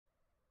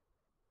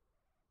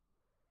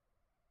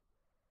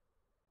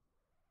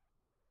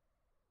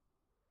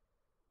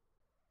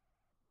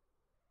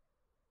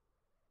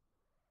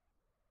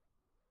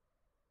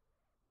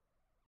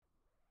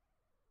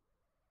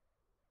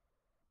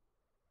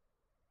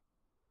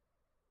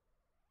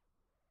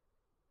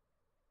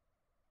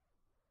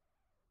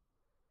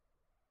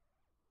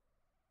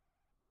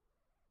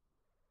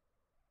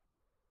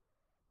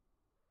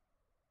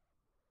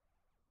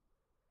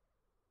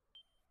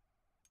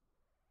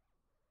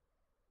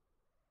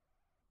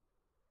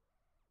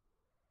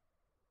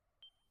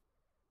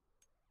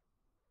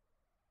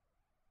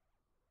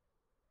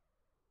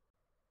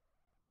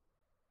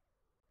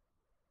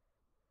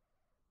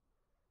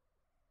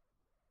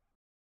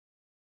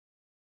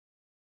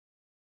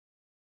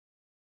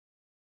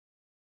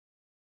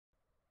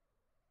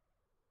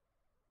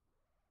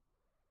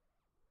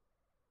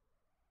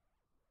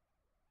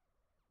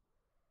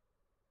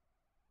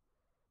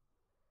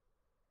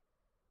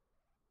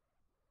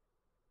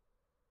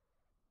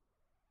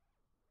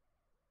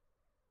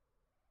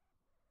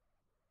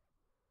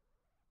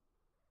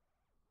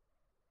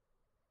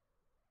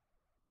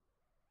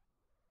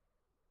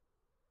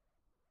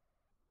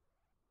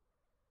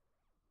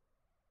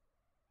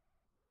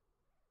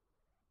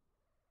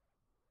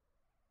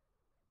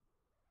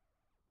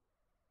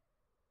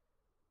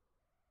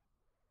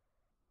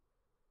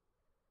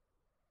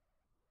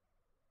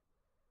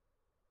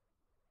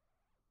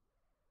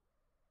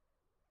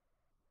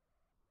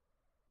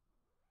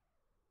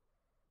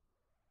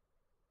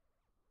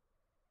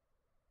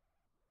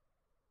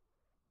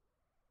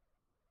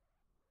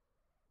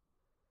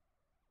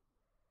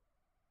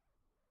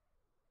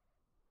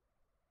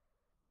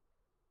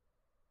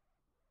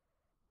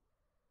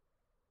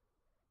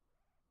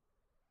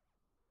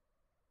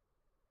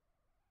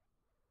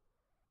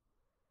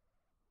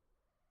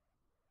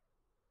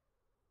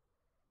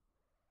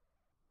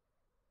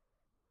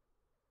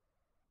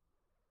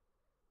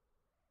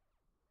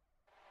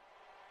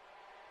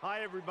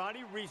Hi,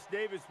 everybody. Reese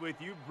Davis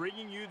with you,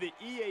 bringing you the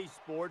EA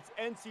Sports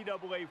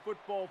NCAA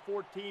Football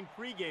 14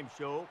 pregame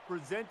show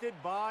presented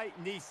by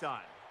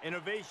Nissan.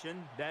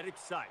 Innovation that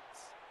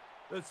excites.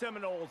 The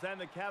Seminoles and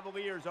the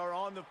Cavaliers are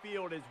on the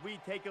field as we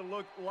take a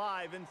look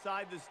live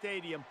inside the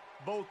stadium.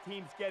 Both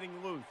teams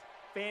getting loose.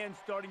 Fans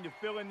starting to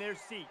fill in their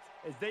seats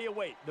as they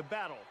await the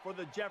battle for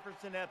the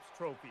Jefferson Epps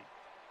Trophy.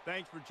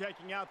 Thanks for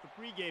checking out the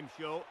pregame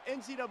show.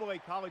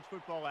 NCAA college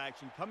football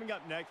action coming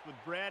up next with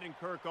Brad and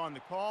Kirk on the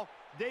call.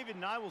 David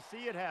and I will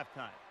see you at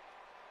halftime.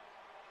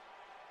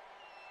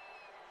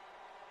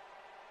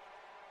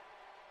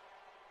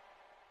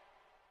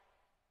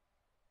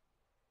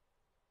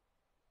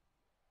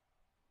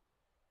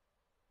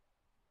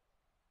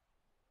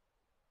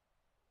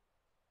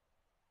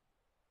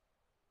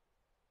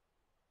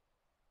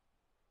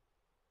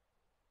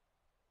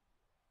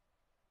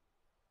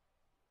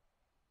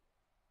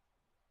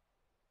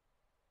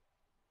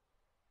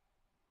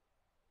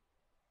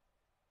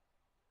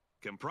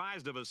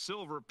 Comprised of a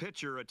silver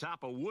pitcher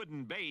atop a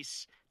wooden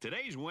base,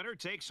 today's winner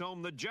takes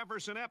home the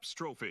Jefferson Epps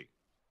Trophy.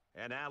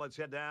 And now let's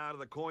head down to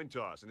the coin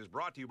toss, and is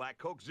brought to you by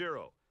Coke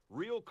Zero.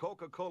 Real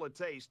Coca-Cola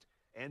taste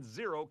and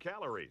 0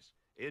 calories.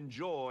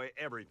 Enjoy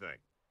everything.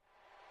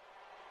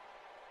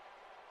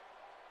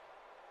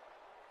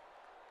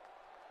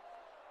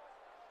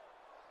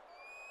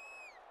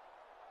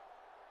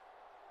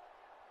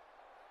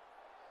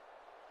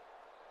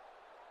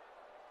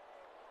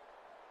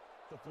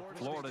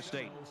 Florida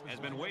State has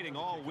been waiting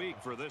all week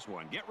for this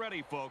one. Get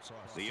ready, folks.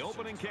 The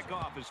opening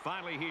kickoff is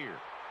finally here.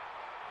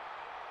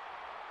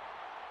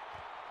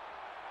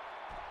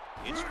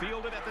 It's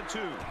fielded at the 2.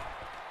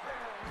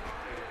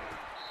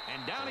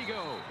 And down he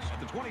goes at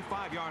the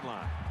 25-yard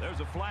line.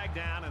 There's a flag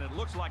down, and it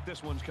looks like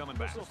this one's coming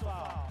back. Whistle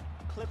foul.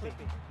 Clipping.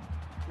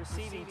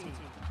 Receiving team.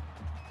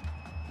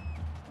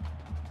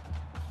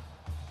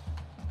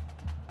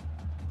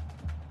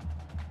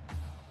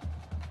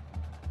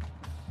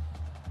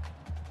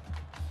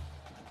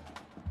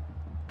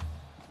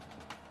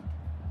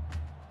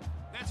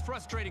 That's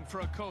frustrating for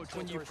a coach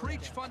when you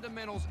preach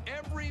fundamentals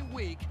every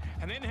week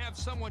and then have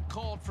someone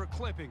called for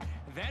clipping.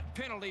 That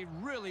penalty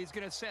really is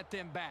going to set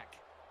them back.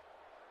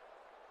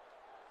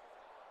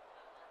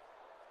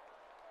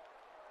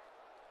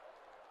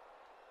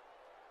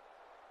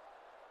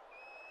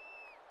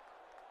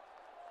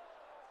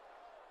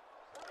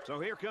 So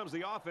here comes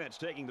the offense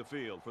taking the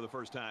field for the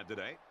first time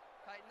today.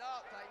 Tighten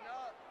up, tighten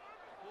up.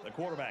 The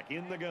quarterback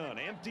in the gun,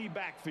 empty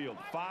backfield,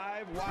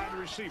 5 wide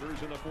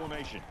receivers in the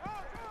formation.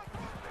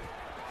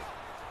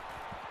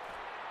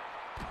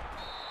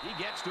 He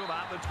gets to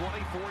about the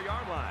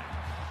 24-yard line.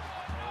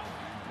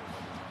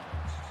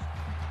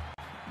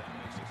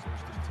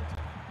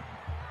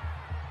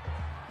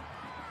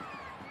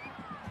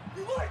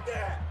 You like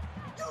that?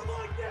 You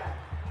like that?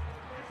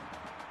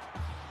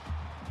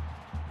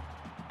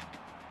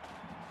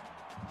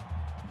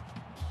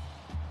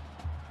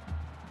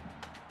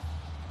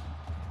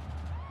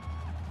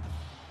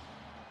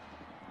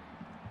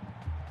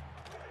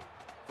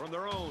 From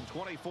their own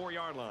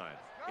 24-yard line,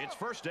 it's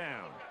first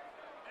down.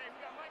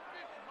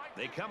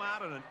 They come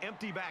out in an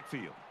empty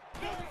backfield.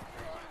 You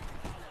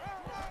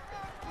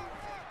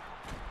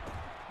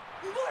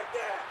like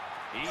that?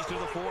 He's to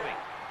the 40.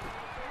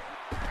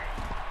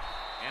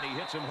 And he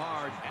hits him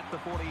hard at the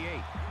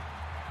 48.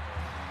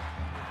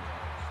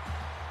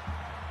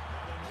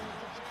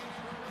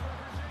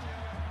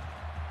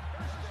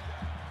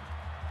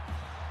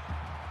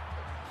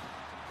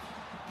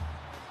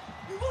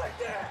 You like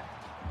that?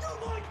 You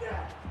like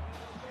that?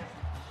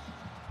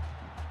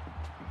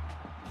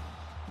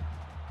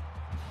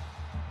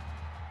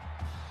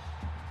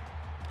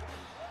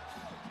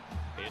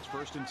 It's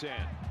first and 10.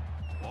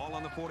 Ball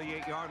on the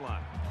 48-yard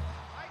line.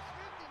 Mike's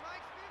 50,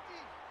 Mike's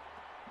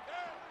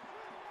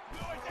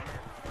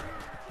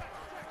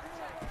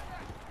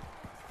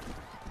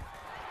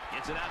 50.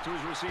 Gets it out to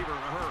his receiver in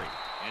a hurry.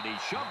 And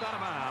he's shoved out of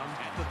bounds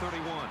at the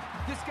 31.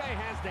 This guy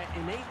has that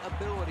innate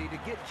ability to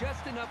get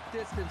just enough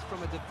distance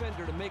from a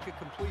defender to make a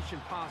completion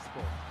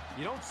possible.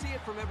 You don't see it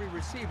from every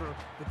receiver,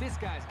 but this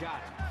guy's got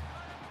it.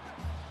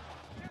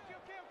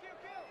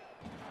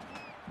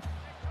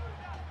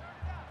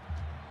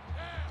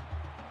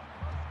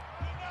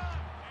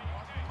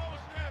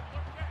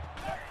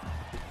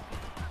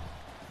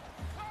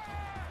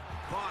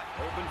 Caught,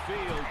 open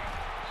field.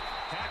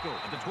 Tackle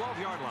at the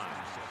 12-yard line.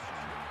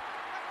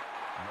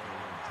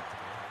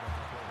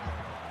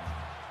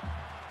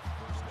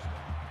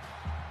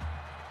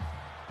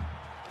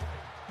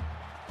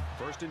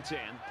 First and 10.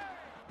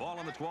 Ball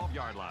on the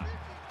 12-yard line.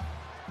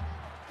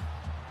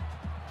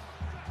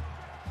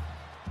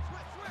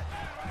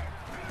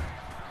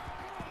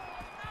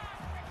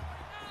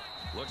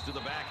 Looks to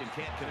the back and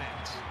can't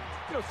connect.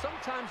 You know,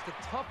 sometimes the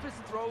toughest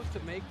throws to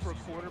make for a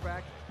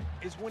quarterback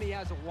is when he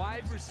has a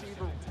wide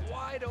receiver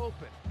wide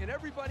open. And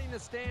everybody in the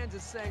stands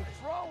is saying,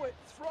 throw it,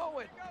 throw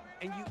it.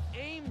 And you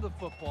aim the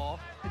football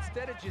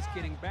instead of just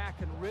getting back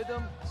in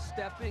rhythm,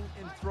 stepping,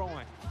 and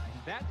throwing.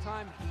 And that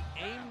time,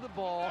 he aimed the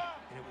ball,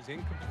 and it was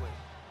incomplete.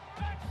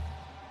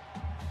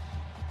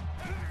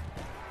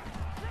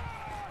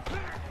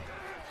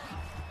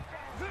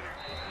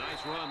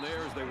 Nice run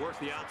there as they work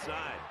the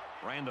outside.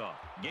 Randolph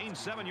gained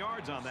 7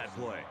 yards on that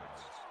play.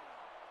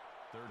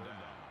 Third down.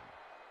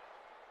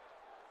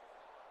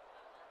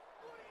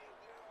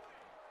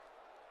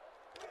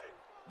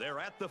 They're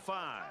at the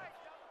 5.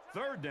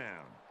 Third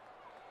down.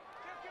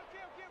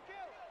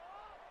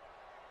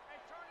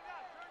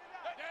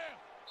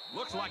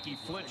 Looks like he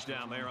flinched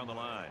down there on the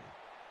line.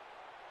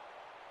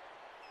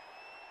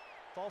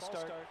 False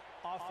start,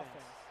 offense.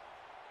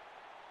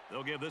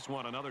 They'll give this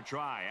one another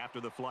try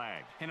after the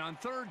flag. And on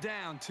third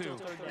down, too.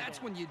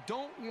 That's when you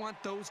don't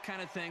want those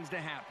kind of things to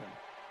happen.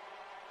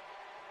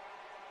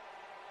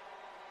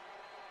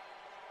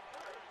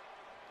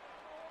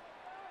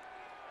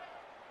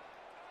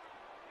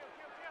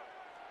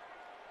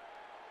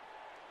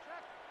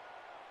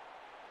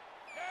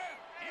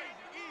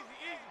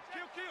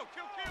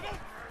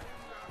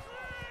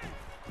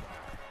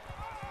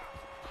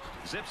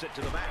 Zips it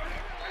to the back.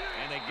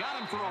 And they got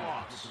him for a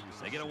loss.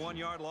 They get a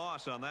 1-yard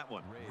loss on that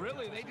one.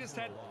 Really, they just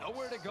had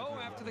nowhere to go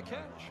after the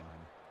catch.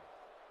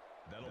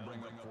 That'll bring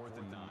up 4th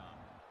and 9.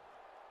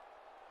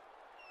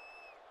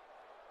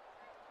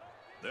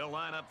 They'll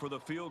line up for the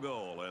field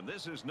goal, and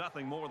this is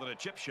nothing more than a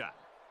chip shot.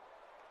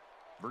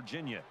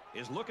 Virginia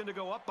is looking to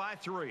go up by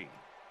 3.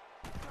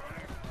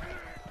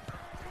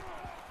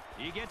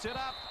 He gets it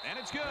up, and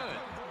it's good.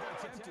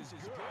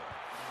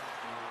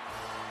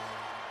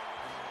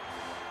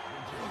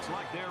 Looks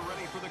like they're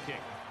ready for the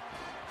kick.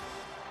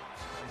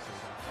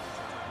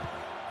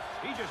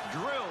 He just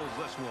drills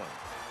this one.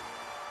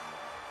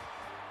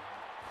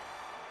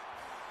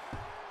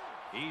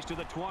 He's to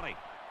the 20.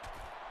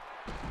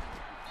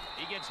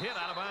 He gets hit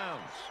out of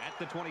bounds at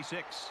the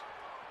 26.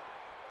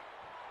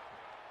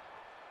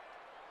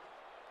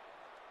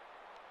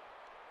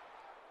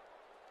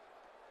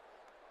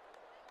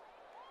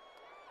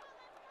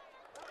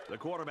 The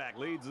quarterback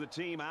leads the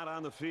team out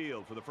on the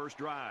field for the first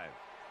drive.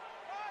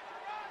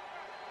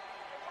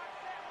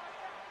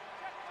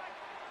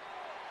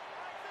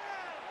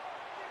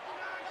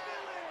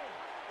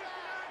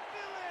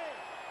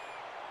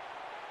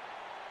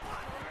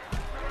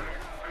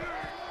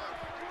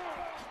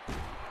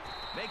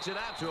 Makes it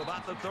out to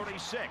about the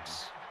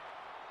 36.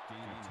 Gain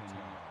of 10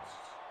 yards.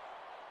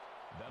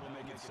 That'll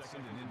make it 2nd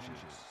and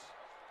inches.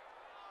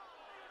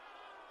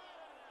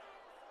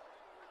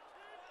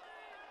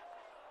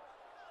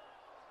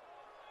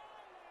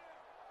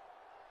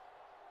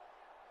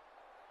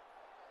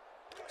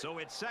 So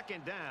it's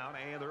 2nd down,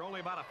 and they're only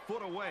about a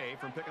foot away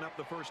from picking up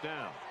the first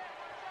down.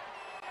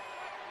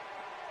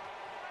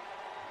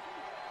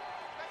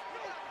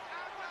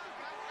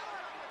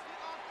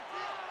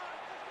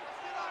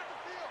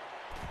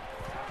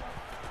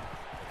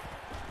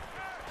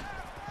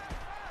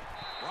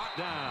 Brought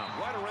down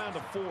right around the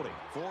 40.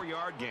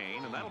 4-yard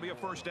gain, and that'll be a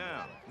first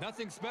down.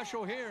 Nothing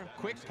special here.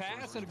 Quick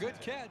pass and a good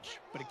catch,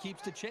 but it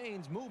keeps the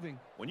chains moving.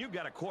 When you've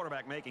got a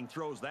quarterback making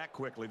throws that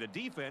quickly, the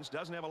defense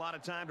doesn't have a lot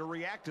of time to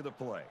react to the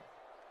play.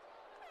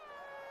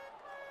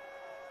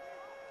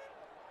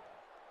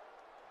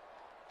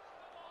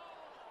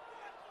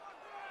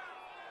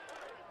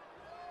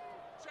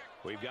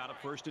 We've got a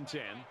 1st and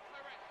 10.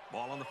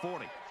 Ball on the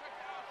 40.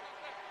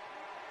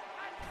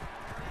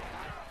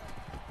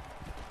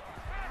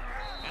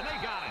 And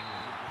they got it.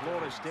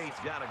 Florida State's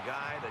got a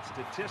guy that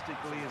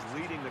statistically is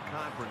leading the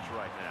conference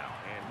right now,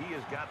 and he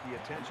has got the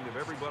attention of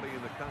everybody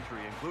in the country,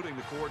 including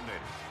the coordinators.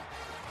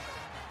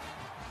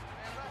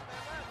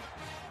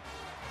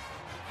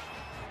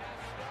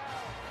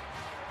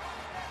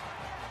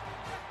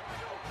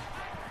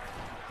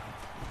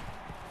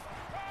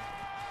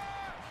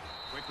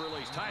 Quick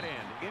release, tight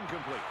end,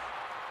 incomplete.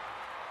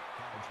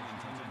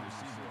 Intended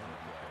receiver on the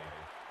play.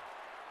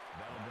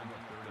 That'll bring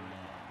up 3rd and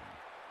long.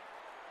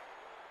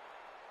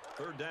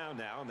 3rd down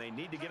now, and they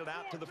need to get it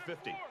out to the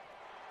 50.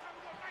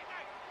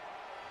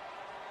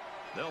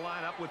 They'll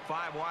line up with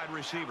 5 wide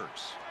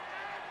receivers.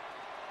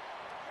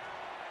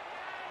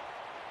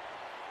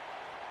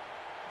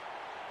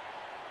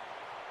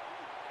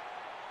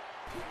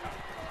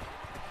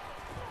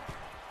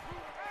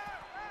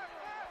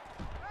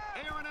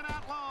 Aaron and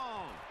out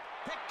long.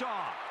 Picked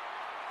off.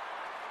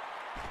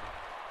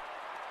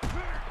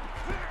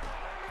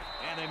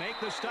 And they make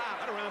the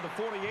stop at around the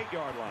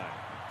 48-yard line.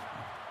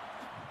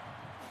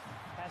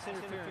 Pass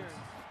interference.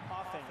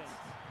 Offense.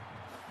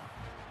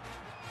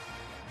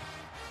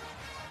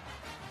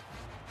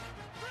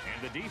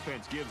 And the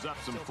defense gives up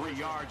some free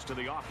yards to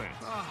the offense.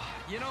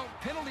 You know,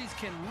 penalties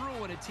can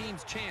ruin a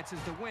team's chances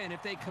to win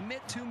if they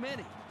commit too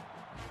many.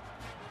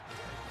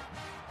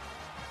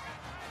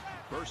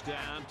 1st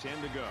down,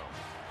 10 to go.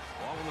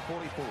 Ball on the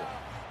 44.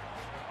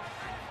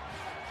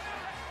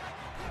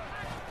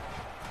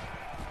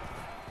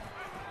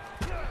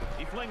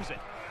 He flings it.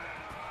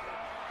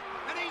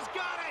 And he's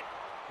got it!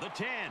 The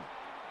 10.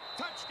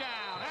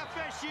 Touchdown,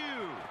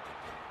 FSU!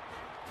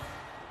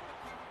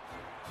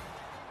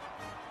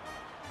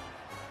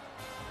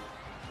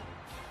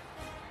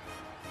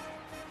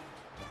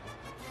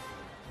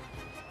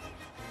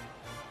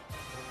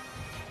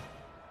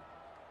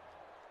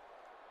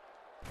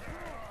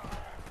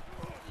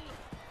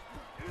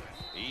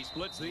 He's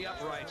splits the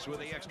uprights with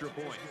the extra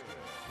point.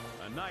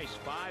 A nice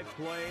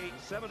 5-play,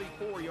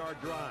 74-yard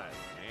drive,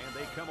 and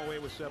they come away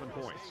with 7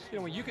 points. You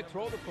know, when you can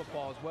throw the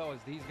football as well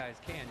as these guys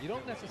can, you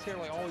don't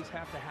necessarily always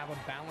have to have a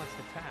balanced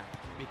attack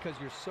because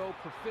you're so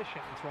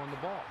proficient in throwing the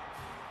ball.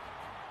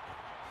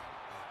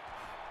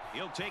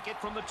 He'll take it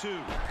from the 2.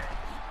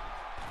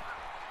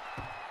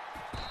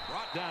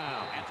 Brought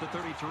down at the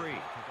 33.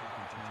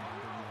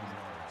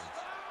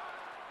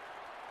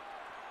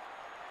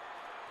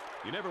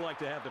 You never like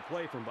to have to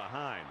play from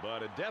behind,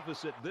 but a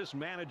deficit this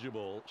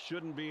manageable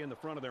shouldn't be in the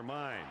front of their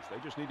minds. They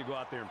just need to go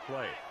out there and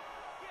play.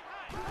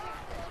 And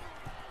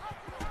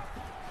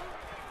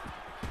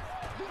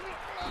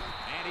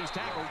he's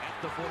tackled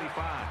at the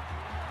 45.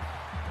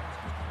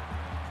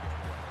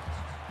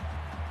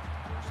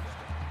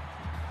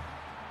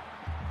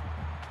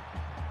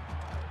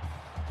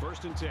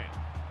 First and 10.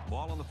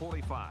 Ball on the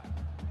 45.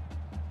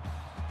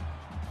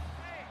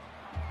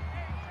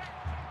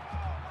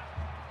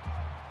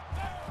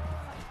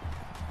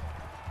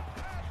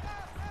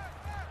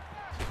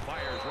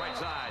 Fires right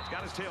side. He's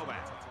got his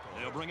tailback.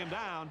 They'll bring him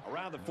down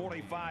around the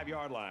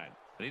 45-yard line.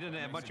 But he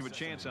didn't have much of a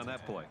chance on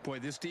that play. Boy,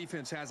 this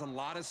defense has a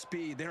lot of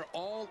speed. They're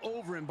all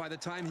over him by the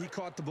time he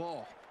caught the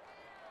ball.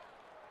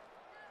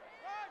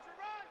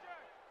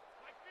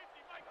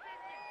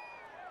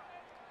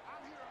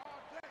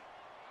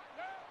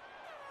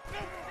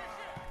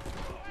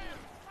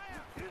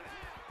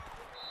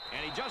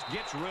 And he just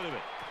gets rid of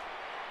it.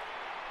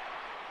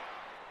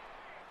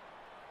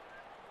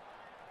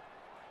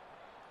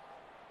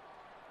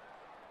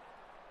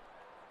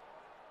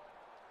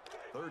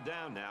 Third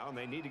down now, and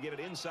they need to get it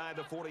inside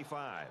the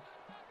 45.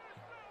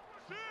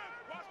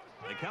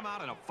 They come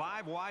out in a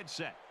 5-wide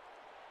set.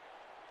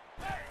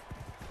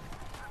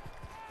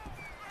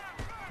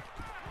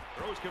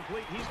 Throws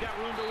complete. He's got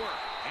room to work.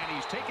 And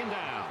he's taken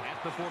down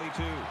at the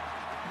 42.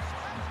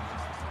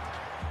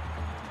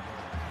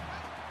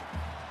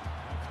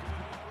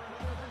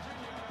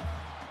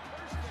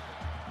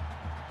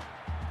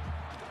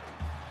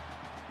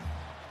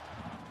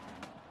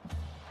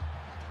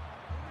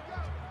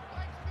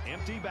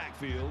 Empty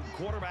backfield,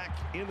 quarterback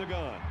in the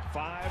gun.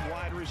 5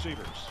 wide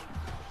receivers.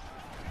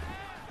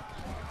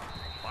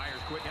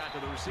 Fires quick out to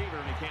the receiver,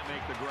 and he can't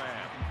make the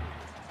grab.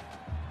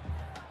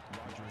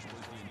 Rodgers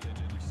was the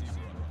intended receiver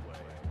on the play.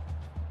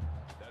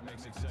 That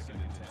makes it second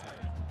and 10.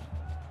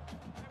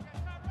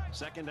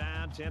 Second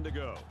down, 10 to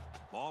go.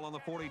 Ball on the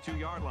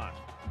 42-yard line.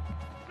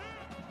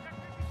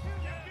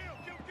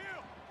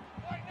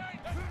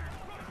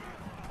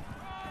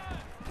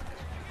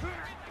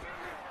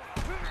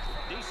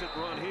 Decent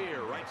run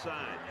here, right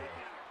side.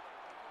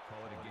 Call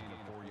it a gain of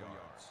 4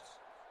 yards.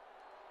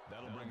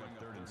 That'll bring up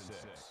 3rd and 6.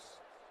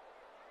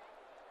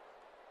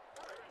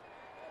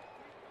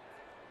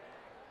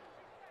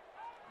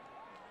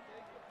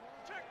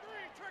 Check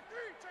three.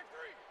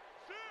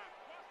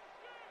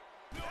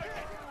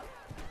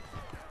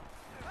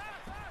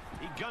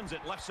 He guns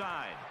it left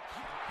side.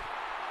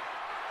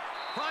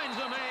 Finds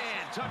the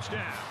man.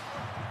 Touchdown.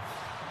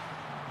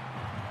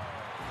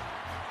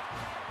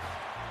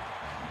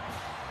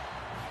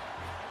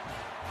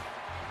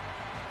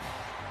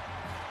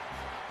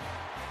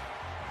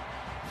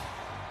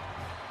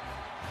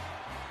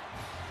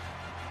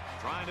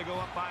 Trying to go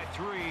up by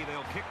 3.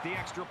 They'll kick the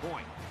extra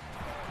point.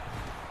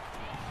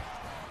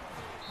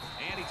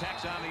 And he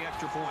tacks on the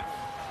extra point.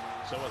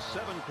 So a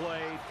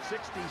 7-play,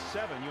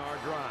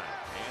 67-yard drive.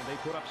 And they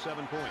put up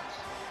 7 points.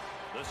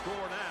 The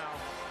score now,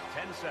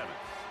 10-7.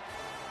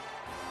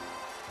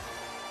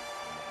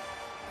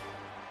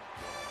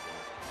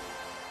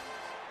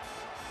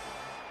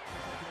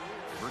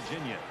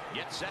 Virginia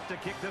gets set to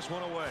kick this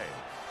one away.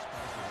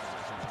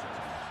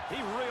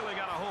 He really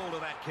got a hold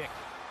of that kick.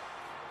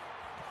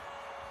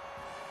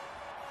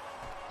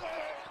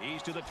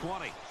 He's to the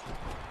 20.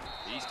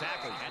 He's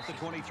tackled at the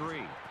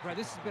 23. Right,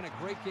 this has been a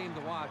great game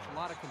to watch. A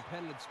lot of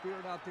competitive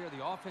spirit out there.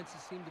 The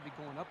offenses seem to be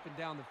going up and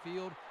down the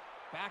field.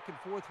 Back and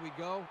forth we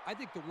go. I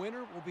think the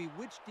winner will be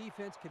which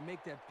defense can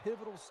make that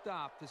pivotal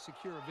stop to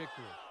secure a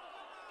victory.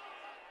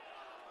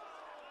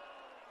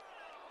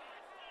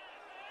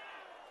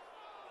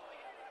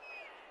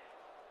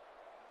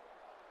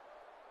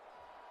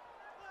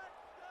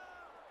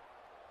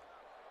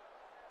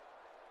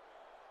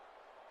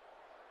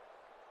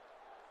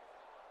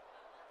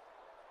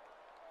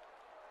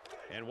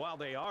 And while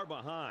they are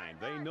behind,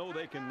 they know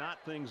they can knot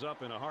things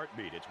up in a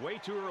heartbeat. It's way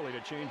too early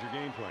to change your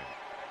game plan.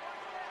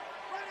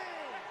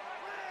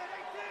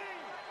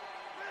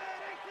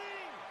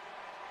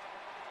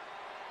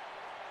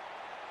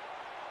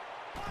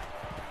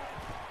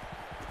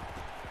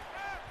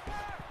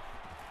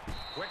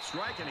 Quick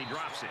strike, and he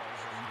drops it.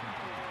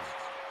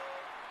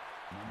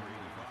 Number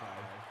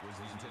 85 was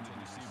the intended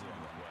receiver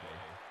on the play.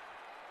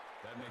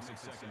 That makes it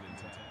second and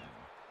 10.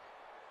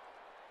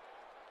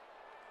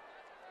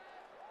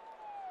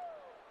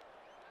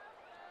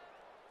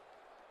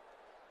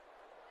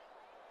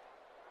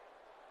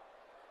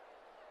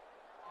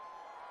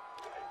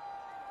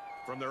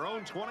 From their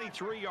own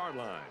 23-yard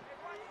line.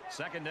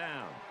 Second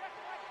down.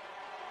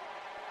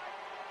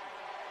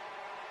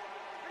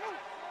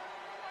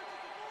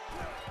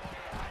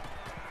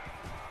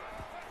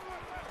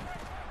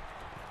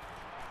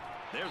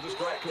 There's the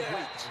strike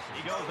complete.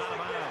 He goes out of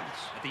bounds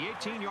at the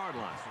 18-yard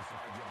line.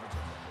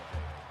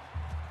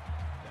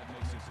 That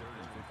makes it 3rd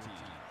and 15.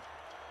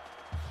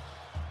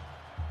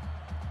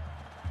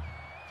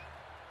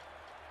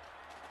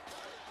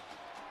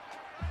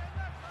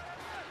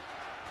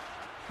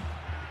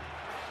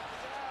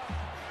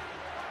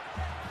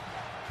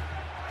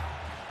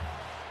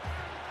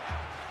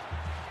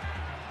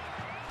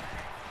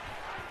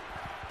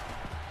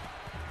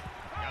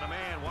 Got a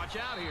man. Watch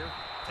out here.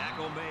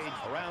 Tackle made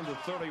around the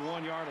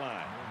 31-yard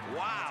line.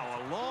 Wow,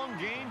 a long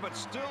gain, but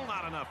still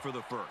not enough for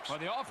the first. Well,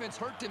 the offense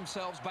hurt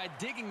themselves by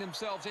digging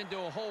themselves into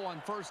a hole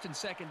on 1st and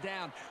 2nd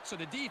down, so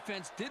the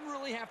defense didn't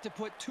really have to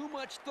put too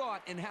much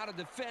thought in how to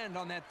defend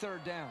on that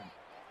 3rd down.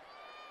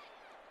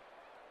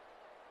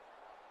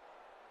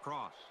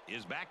 Cross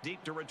is back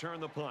deep to return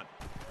the punt.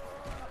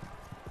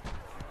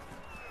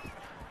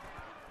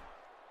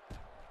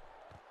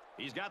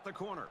 He's got the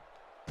corner.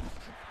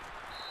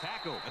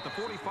 Tackle at the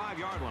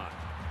 45-yard line.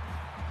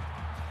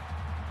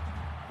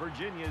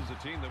 Virginia is a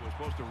team that was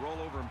supposed to roll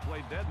over and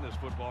play dead in this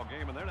football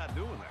game, and they're not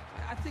doing that.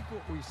 I think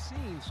what we've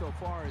seen so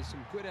far is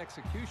some good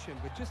execution,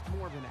 but just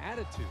more of an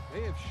attitude.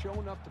 They have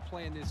shown up to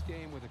play in this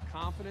game with a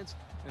confidence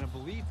and a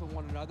belief in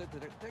one another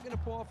that they're going to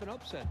pull off an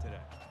upset today.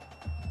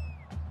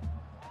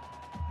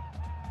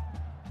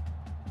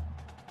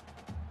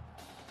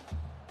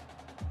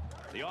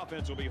 The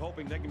offense will be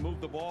hoping they can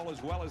move the ball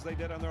as well as they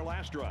did on their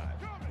last drive.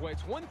 Well,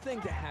 it's one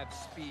thing to have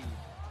speed.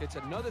 It's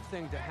another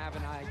thing to have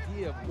an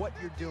idea of what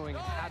you're doing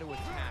and how to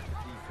attack a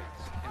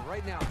defense. And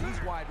right now,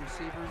 these wide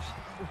receivers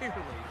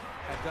clearly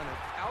have done an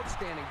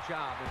outstanding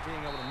job of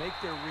being able to make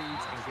their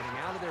reads and getting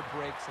out of their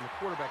breaks, and the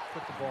quarterback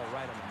put the ball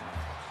right on the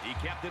money. He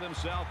kept it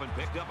himself and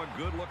picked up a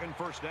good-looking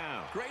 1st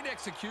down. Great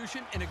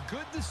execution and a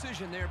good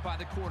decision there by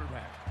the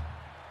quarterback.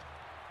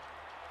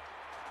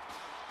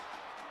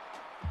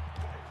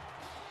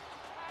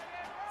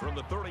 From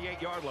the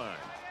 38-yard line,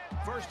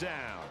 1st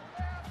down.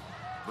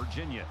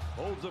 Virginia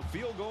holds a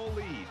field goal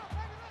lead.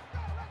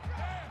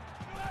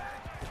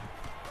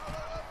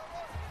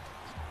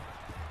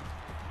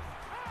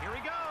 Here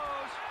he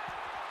goes.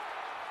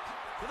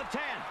 To the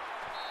 10.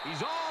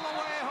 He's all the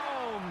way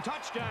home.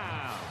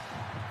 Touchdown.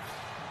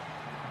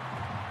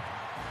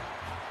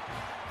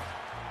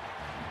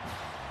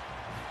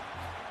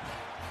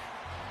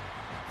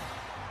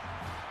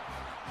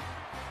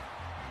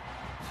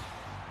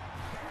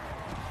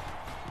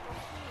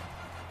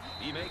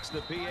 He makes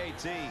the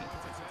PAT.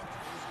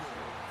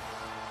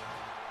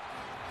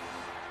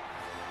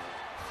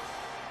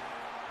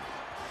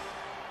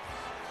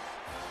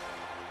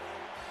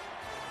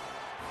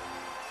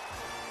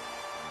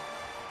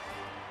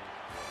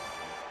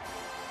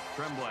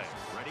 Tremblay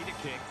ready to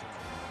kick.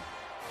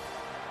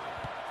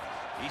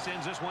 He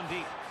sends this one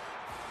deep.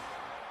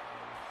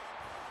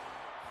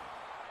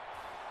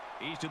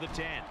 He's to the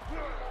 10.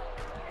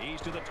 He's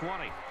to the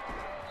 20.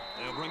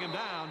 They'll bring him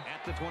down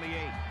at the 28.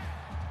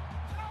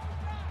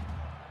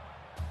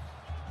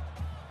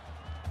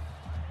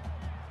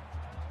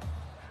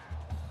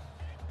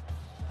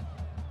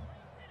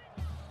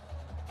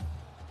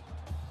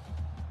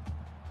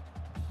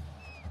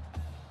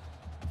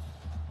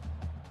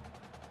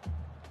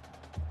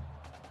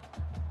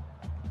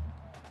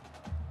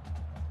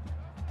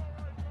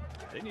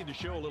 They need to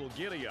show a little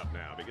giddy-up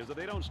now, because if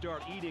they don't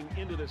start eating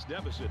into this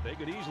deficit, they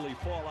could easily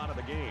fall out of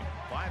the game.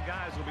 5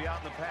 guys will be out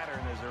in the pattern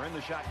as they're in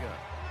the shotgun.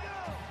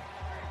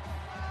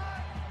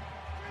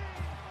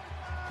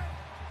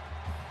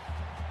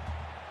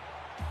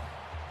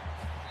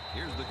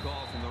 Here's the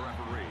call from the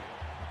referee.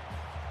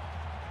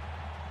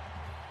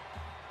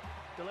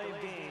 Delay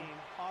of game,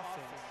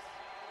 offense.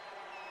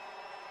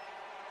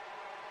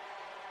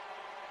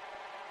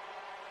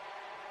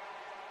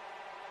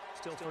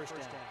 Still first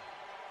down.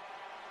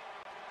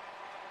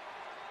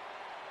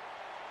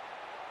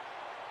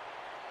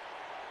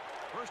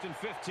 First and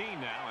 15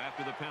 now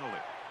after the penalty.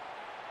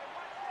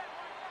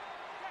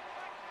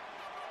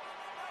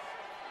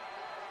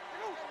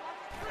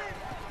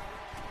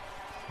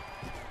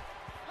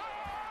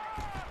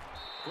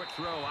 Quick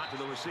throw out to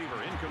the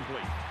receiver,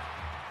 incomplete.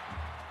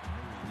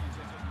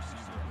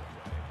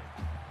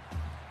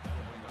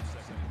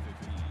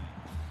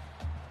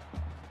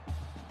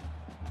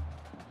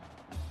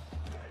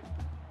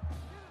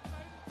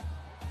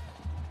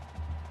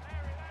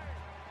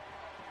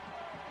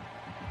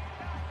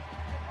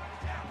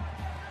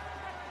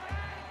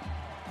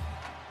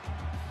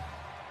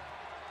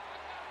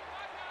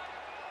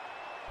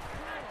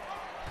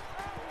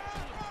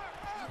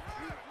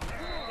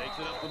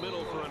 It up the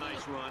middle for a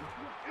nice run.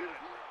 Good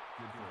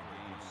for a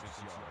gain of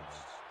 6 yards.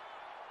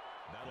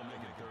 That'll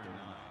make it 3rd and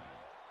 9.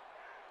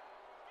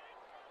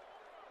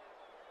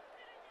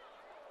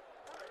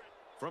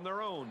 From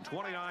their own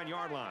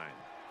 29-yard line.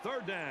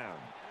 3rd down.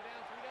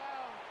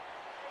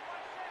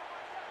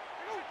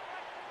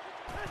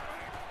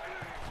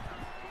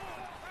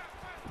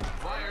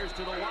 Fires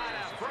to the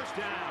wideout. 1st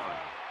down.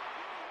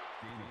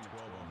 Gain of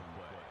 12 on the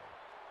play.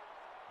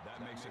 That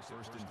makes it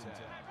 1st and 10.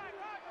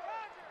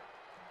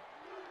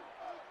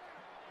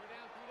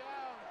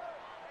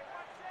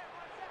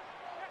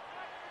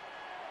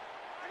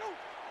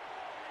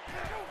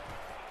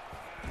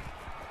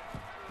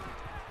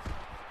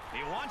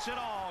 He wants it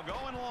all,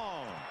 going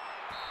long.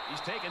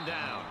 He's taken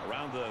down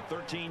around the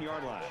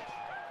 13-yard line.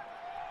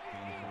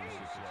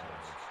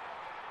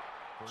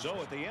 So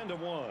at the end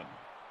of one,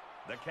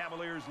 the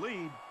Cavaliers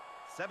lead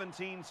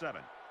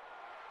 17-7.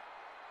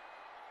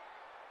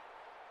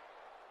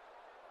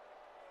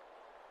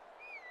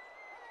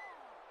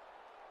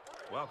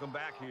 Welcome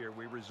back here.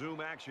 We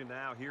resume action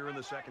now here in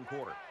the second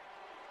quarter.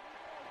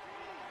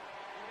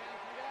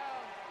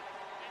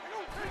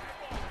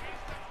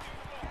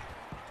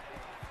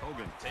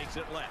 Hogan takes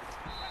it left.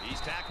 He's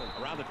tackled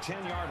around the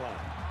 10-yard line.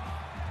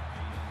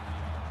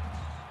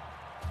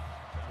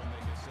 That'll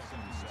make it 2nd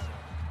and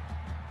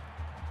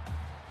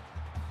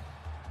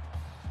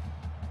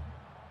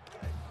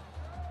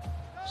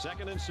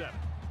 7. 2nd and 7.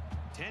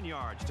 10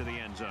 yards to the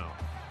end zone.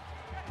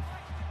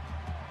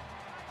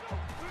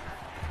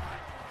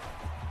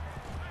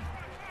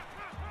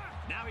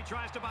 Now he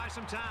tries to buy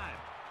some time.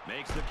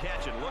 Makes the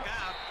catch and look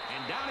out.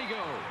 And down he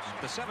goes.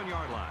 The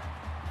 7-yard line.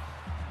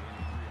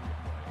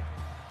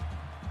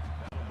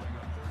 That'll bring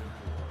up 3rd and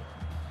 4.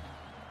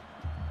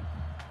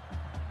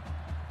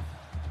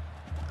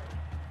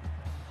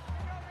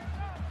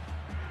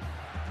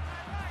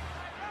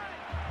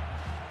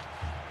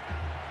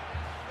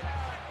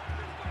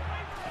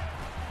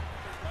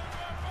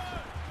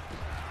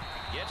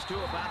 Gets to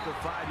about the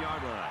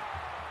 5-yard line.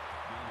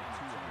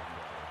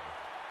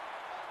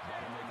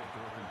 That'll make it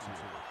 4th and 2.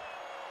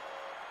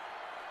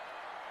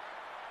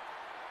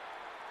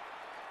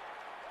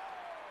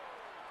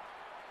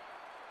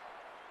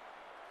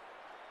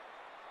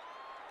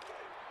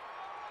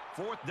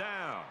 Fourth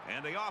down,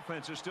 and the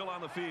offense is still on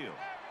the field.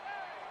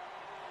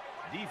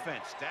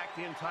 Defense stacked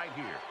in tight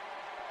here.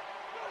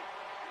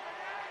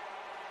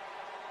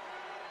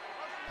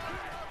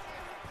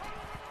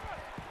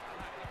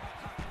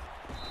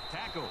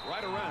 Tackle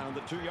right around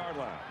the 2-yard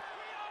line.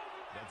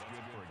 That's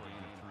good for a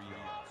gain of 3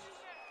 yards.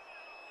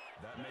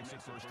 That makes it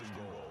 1st and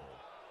goal.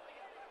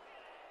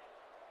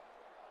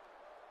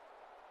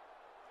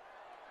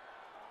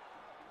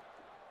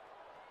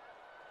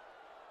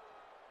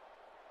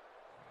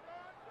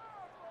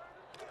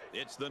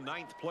 It's the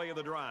 9th play of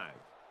the drive.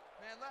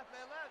 Man left,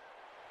 man left.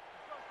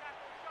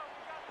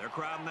 They're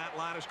crowding that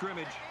line of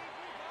scrimmage.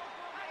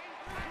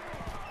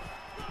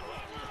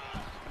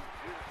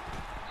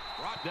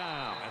 Brought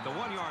down at the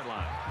 1-yard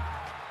line.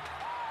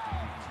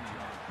 Gain of 2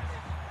 yards.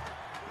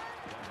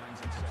 That brings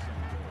it 2nd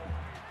and goal.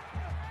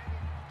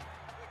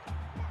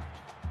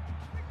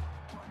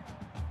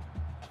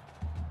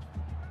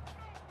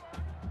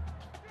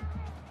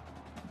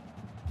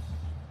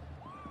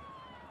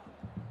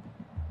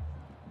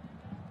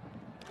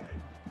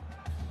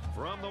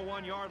 From the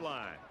 1-yard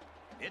line,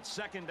 it's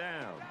 2nd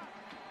down.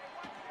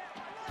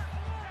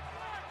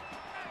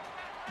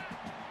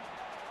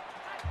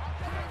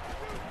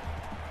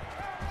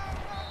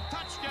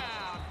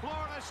 Touchdown,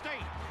 Florida State.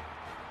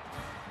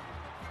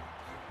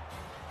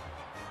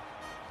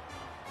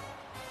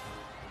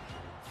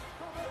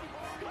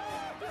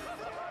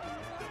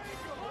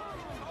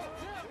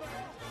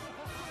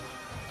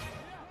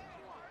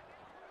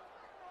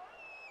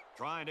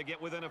 Trying to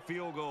get within a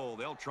field goal.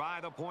 They'll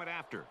try the point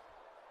after.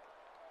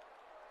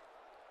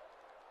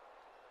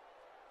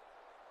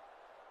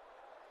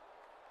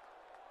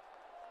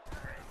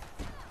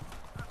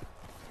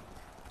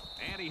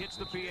 And he hits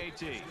the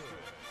PAT.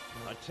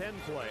 A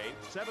 10-play,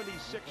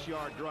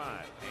 76-yard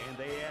drive, and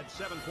they add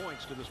 7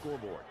 points to the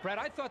scoreboard. Brad,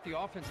 I thought the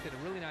offense did a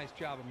really nice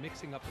job of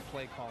mixing up the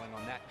play calling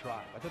on that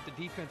drive. I thought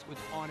the defense was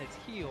on its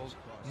heels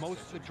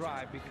most of the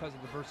drive because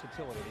of the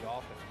versatility of the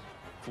offense.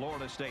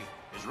 Florida State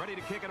is ready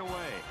to kick it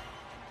away.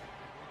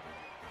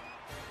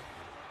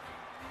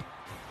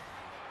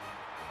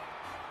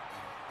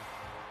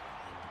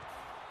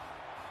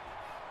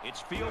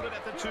 It's fielded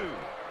at the 2.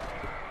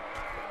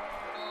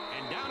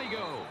 And down he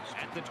goes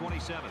at the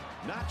 27.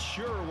 Not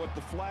sure what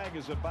the flag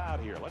is about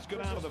here. Let's go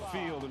down to the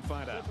field and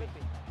find out.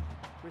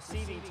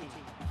 Receiving team.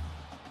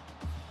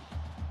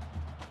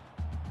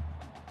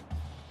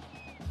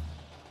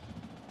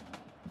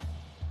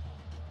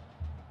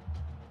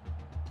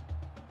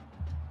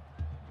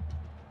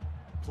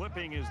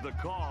 Flipping is the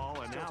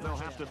call, and now they'll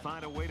have to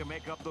find a way to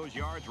make up those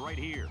yards right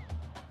here.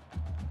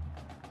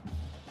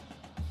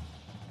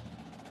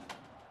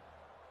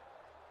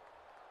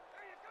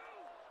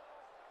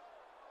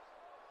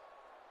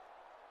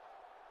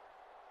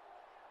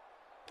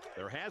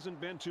 There hasn't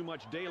been too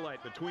much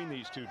daylight between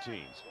these two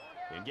teams.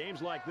 In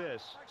games like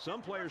this,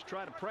 some players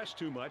try to press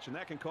too much, and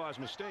that can cause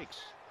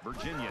mistakes.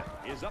 Virginia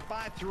is up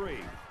by 3.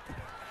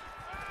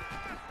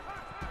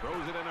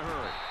 Throws it in a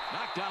hurry.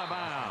 Knocked out of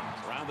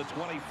bounds around the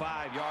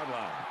 25-yard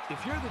line.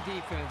 If you're the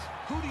defense,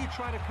 who do you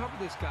try to cover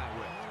this guy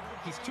with?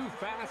 He's too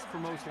fast for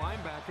most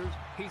linebackers.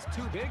 He's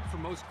too big for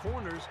most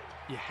corners.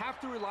 You have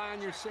to rely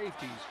on your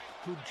safeties,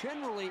 who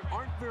generally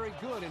aren't very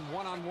good in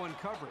one-on-one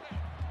coverage.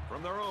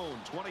 From their own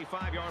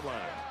 25-yard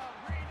line,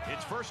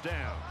 it's 1st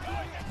down.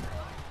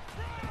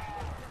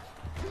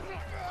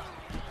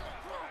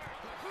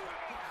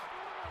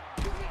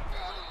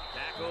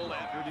 Tackled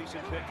after a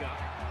decent pickup.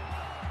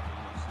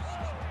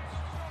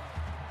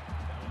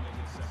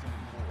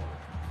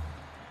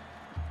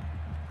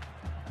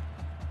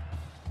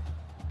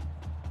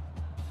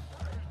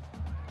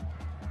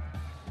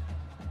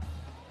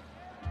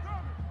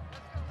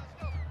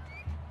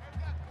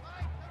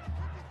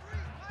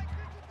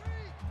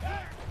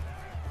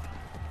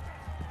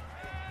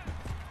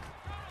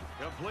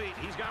 Complete.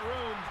 He's got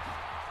room.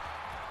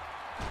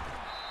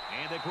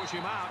 And they push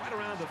him out right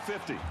around the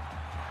 50.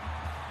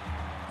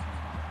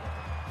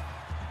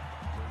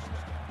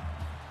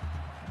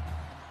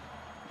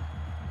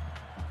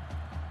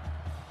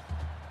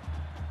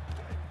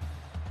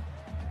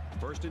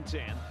 First and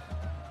 10.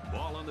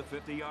 Ball on the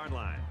 50-yard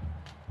line.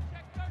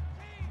 Check 13.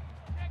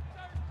 Check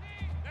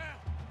 13. Now,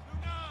 do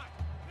not.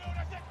 No,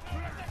 that's it. No,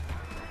 that's it.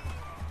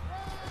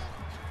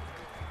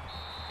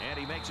 And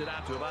he makes it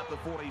out to about the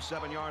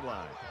 47-yard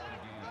line.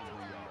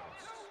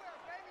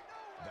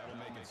 That'll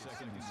make it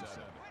 2nd and 7.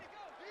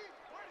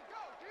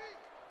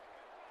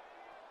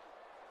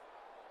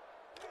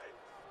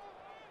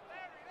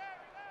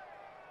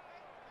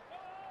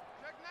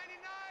 Check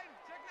 99.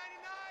 Check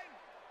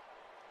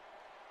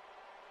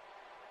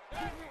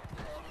 99.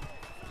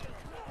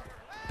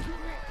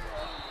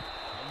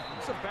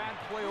 It's a bad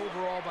play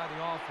overall by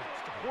the offense.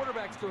 The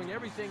quarterback's doing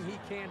everything he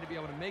can to be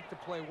able to make the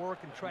play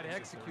work and try to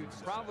execute.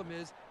 The problem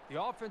is the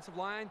offensive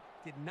line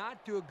did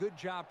not do a good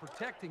job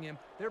protecting him.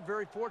 They're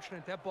very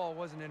fortunate that ball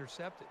wasn't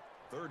intercepted.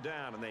 3rd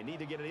down, and they need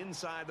to get it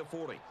inside the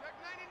 40. Check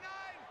 99.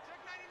 Check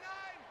 99.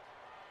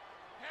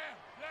 Yeah,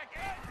 black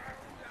edge.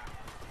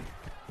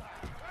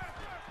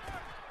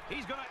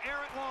 He's going to air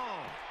it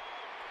long.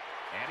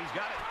 And he's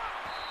got it.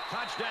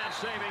 Touchdown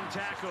saving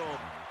tackle.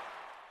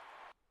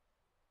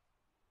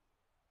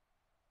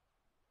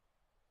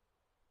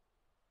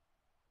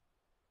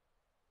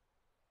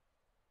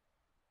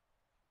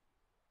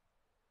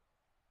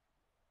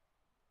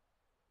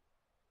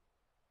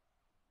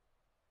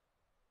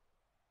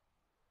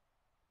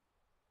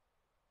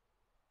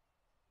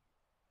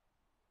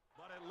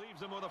 But it leaves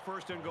them with a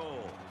 1st and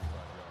goal.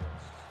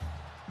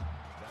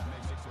 That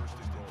makes it 1st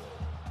and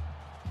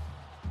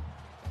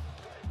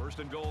goal. 1st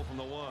and goal from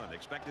the 1.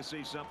 Expect to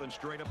see something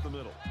straight up the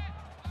middle.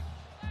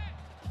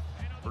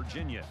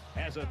 Virginia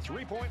has a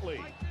 3-point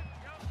lead.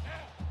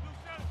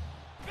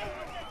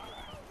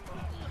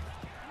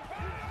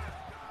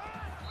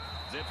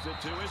 Zips it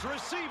to his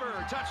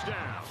receiver.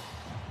 Touchdown.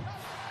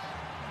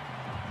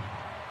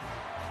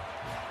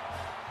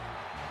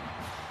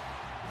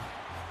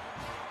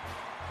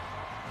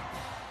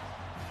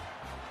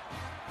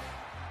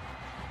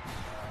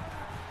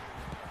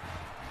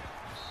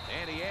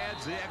 And he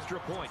adds the extra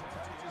point.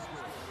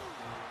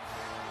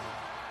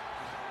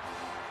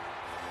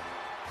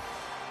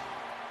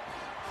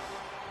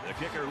 The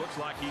kicker looks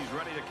like he's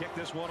ready to kick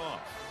this one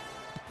off.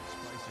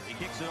 He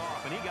kicks it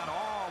off, and he got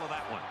all of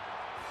that one.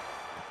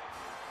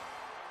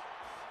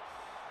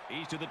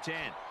 He's to the 10.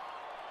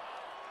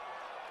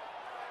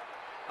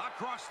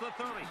 Across the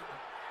 30.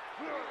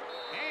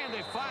 And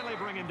they finally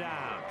bring him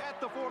down at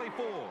the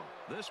 44.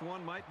 This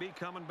one might be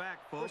coming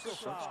back, folks.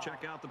 Let's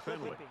check out the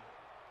penalty.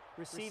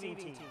 Receiving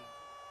team.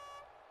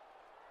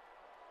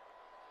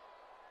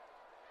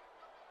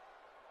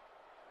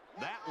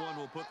 That one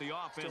will put the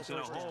offense in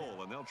a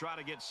hole, and they'll try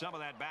to get some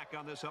of that back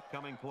on this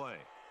upcoming play.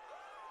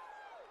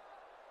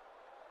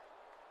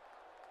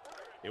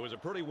 It was a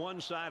pretty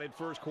one-sided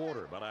first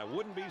quarter, but I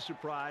wouldn't be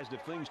surprised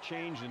if things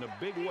changed in a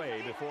big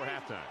way before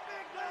halftime.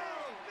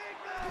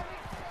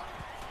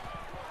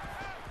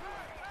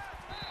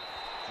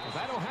 Well,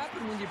 that'll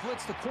happen when you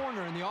blitz the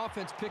corner and the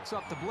offense picks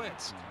up the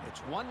blitz. It's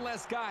one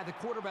less guy the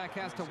quarterback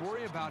has to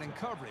worry about in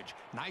coverage.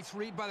 Nice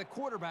read by the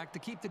quarterback to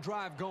keep the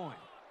drive going.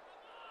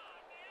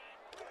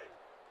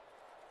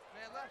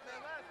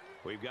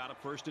 We've got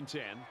a 1st and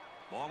 10.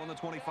 Ball on the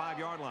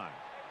 25-yard line.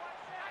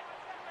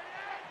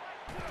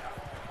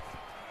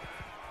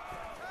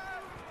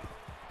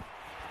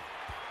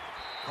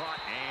 Caught,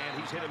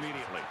 and he's hit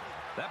immediately.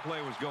 That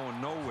play was going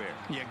nowhere.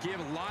 Yeah, give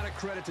a lot of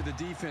credit to the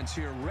defense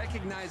here,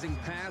 recognizing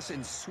pass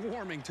and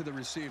swarming to the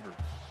receiver.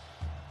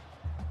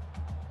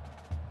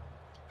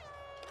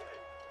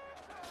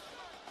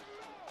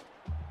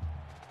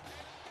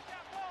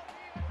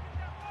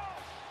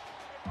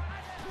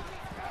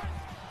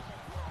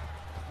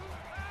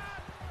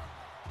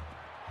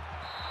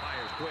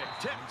 Quick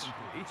tipped.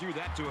 He threw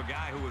that to a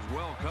guy who was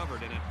well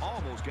covered, and it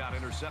almost got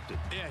intercepted.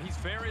 Yeah, he's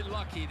very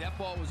lucky. That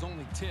ball was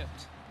only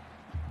tipped.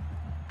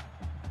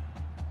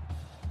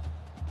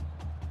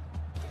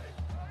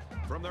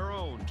 From their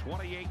own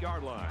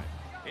 28-yard line,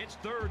 it's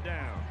 3rd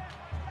down.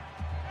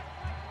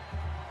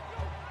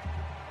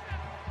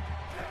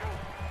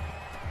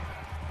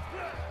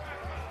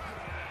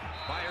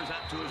 Fires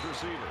out to his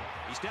receiver.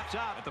 He steps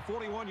out at the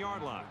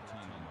 41-yard line.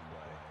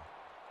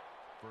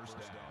 1st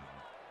down.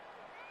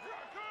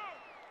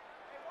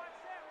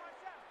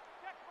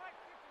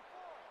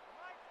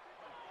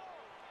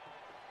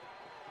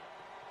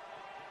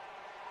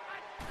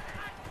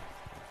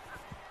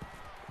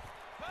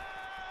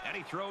 And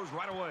he throws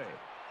right away.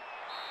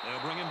 They'll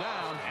bring him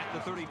down at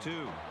the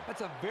 32. That's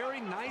a very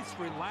nice,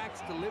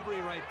 relaxed delivery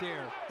right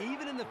there.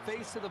 Even in the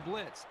face of the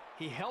blitz,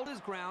 he held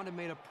his ground and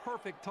made a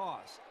perfect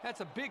toss.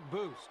 That's a big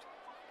boost.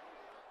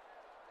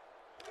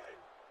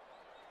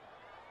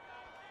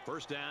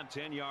 1st down,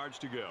 10 yards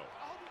to go.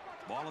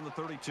 Ball on the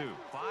 32,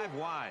 5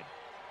 wide.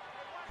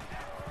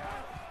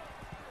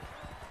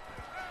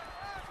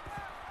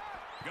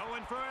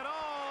 Going for it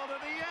all to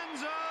the end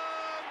zone.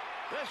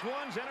 This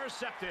one's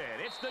intercepted.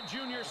 It's the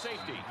junior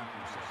safety.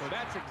 So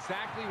that's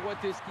exactly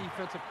what this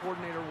defensive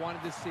coordinator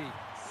wanted to see.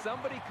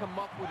 Somebody come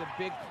up with a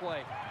big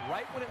play.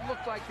 Right when it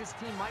looked like this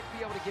team might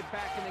be able to get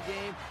back in the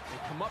game, they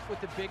come up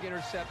with the big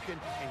interception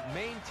and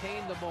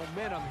maintain the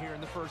momentum here in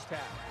the first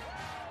half.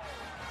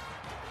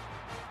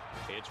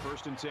 It's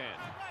 1st and 10.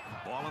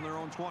 Ball on their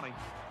own 20.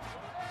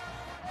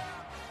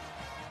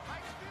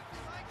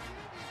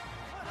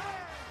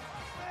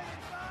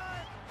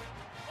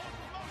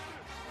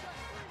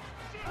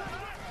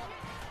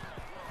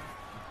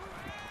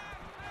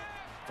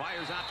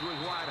 Fires out to his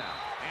wideout,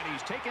 and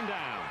he's taken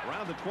down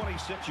around the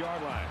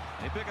 26-yard line.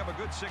 They pick up a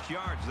good 6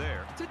 yards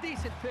there. It's a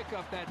decent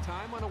pickup that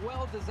time on a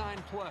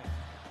well-designed play.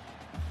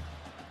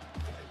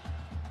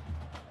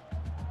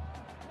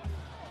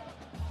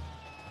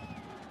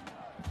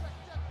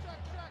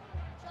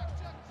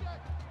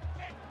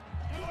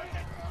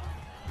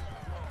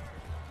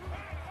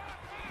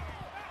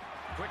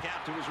 Quick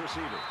out to his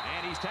receiver,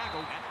 and he's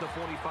tackled at the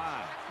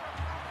 45.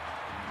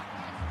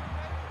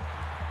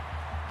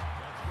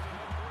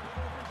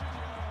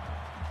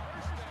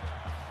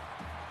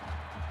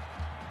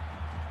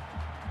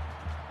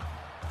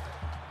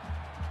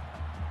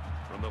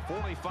 From the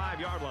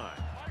 45-yard line,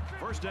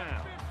 1st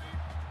down.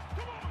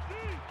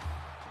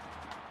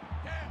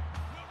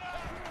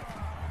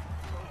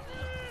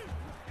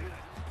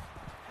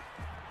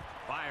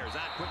 Fires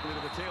out quickly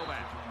to the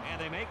tailback,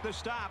 and they make the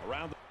stop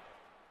around the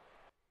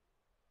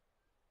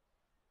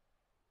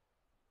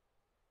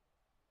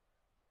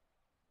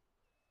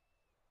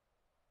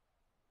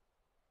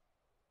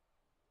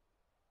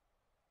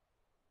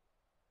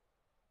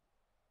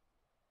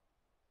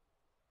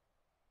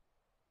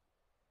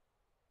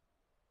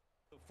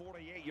the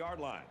 48-yard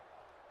line.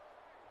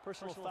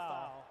 Personal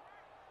foul.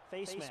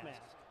 Face mask.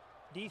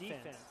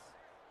 Defense.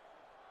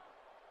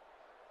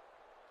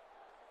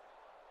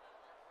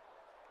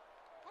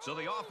 So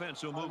the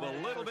offense will move a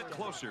little bit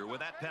closer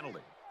with that penalty.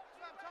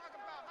 That's what I'm talking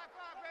about. High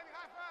five, baby.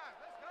 High five.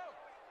 Let's go.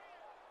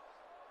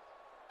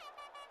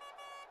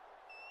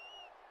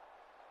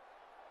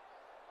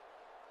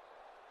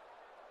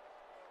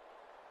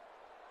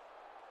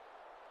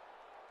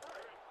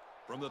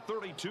 From the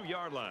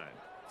 32-yard line,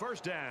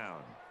 1st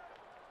down.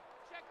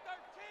 Check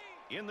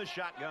 13. In the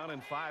shotgun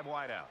and 5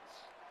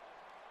 wideouts.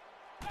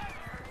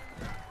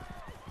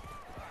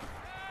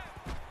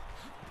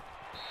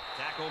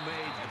 Tackle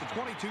made at the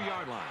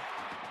 22-yard line.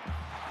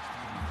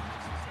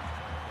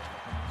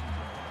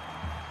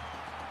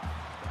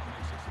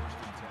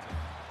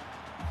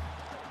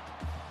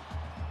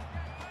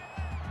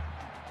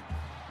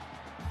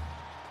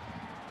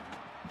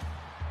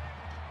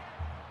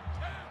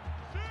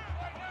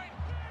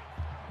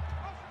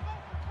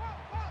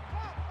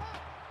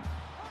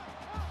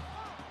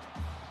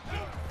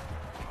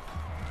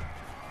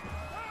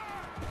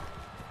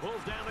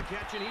 Pulls down the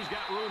catch, and he's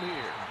got room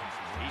here.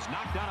 He's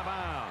knocked out of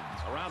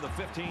bounds around the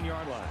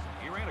 15-yard line.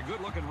 He ran a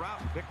good-looking route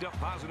and picked up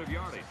positive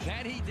yardage.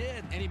 That he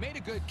did, and he made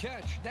a good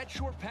catch. That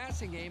short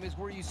passing game is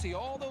where you see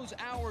all those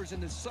hours in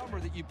the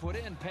summer that you put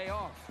in pay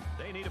off.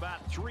 They need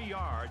about 3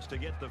 yards to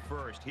get the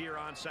first here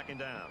on 2nd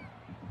down.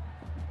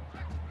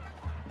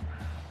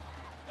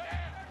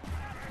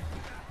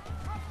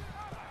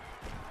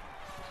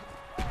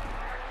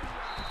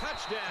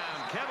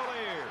 Touchdown,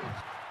 Cavaliers.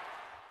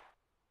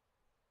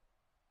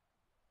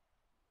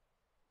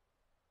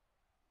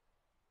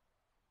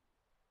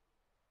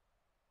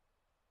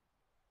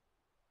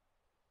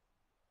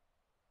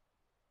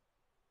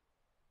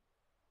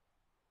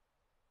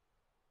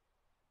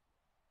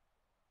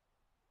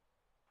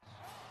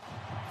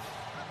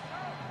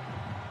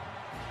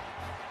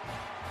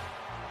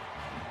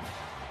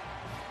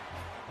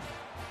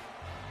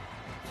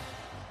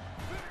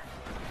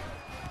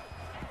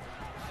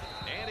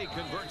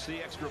 Converts the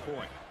extra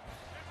point.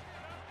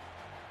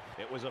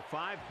 It was a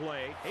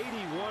 5-play,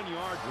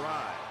 81-yard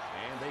drive,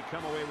 and they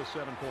come away with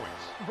 7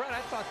 points. Brett, I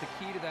thought the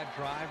key to that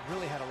drive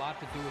really had a lot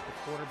to do with the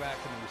quarterback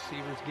and the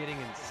receivers getting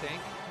in sync,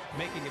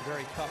 making it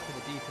very tough for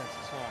the defense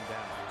to slow them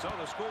down. So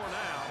the score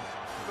now,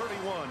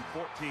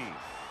 31-14.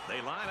 They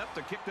line up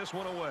to kick this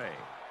one away.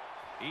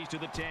 He's to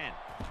the 10.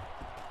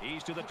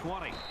 He's to the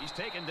 20. He's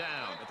taken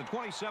down at the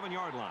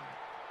 27-yard line.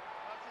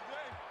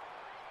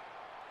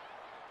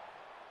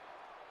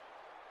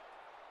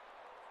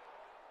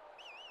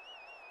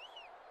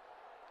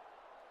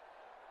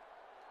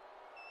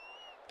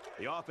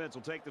 The offense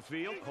will take the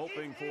field,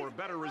 hoping for a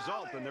better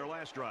result than their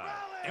last drive.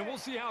 And we'll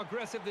see how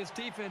aggressive this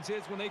defense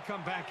is when they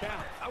come back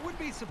out. I wouldn't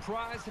be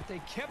surprised if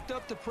they kept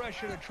up the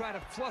pressure to try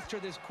to fluster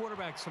this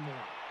quarterback some more.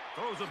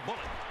 Throws a bullet,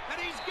 and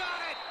he's got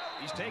it!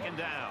 He's taken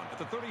down at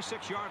the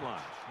 36-yard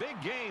line.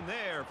 Big gain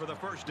there for the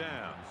 1st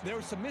down. There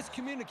was some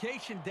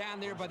miscommunication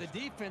down there by the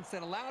defense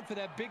that allowed for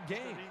that big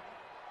gain.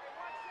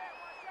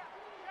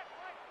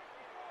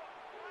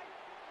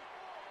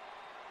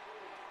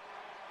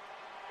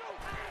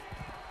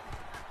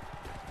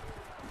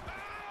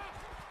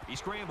 He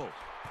scrambles,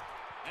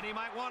 and he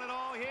might want it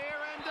all here,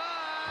 and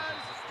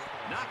does!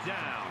 Knocked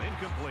down,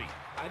 incomplete.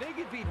 I think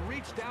if he'd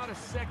reached out a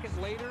second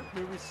later,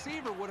 the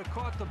receiver would have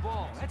caught the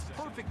ball. That's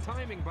perfect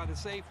timing by the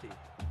safety.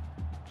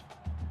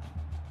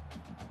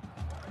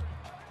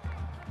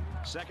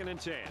 2nd and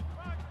 10.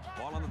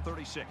 Ball on the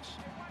 36.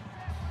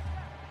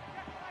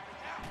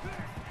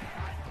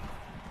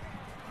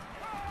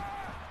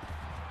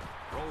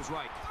 Rolls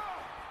right.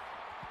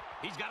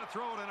 He's got to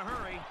throw it in a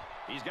hurry.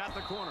 He's got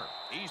the corner.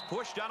 He's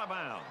pushed out of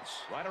bounds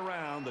right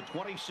around the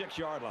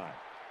 26-yard line.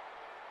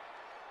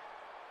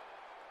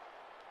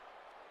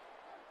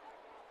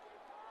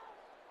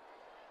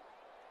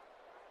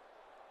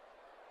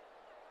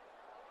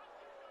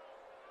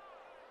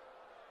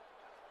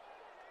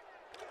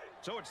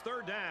 So it's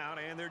 3rd down,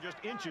 and they're just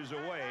inches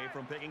away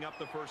from picking up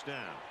the 1st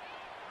down.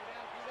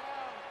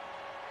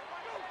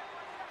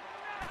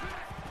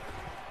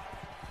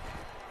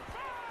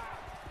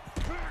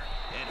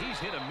 And he's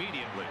hit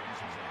immediately.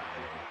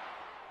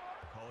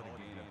 Call it a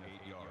gain of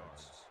 8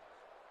 yards.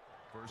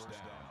 1st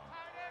down.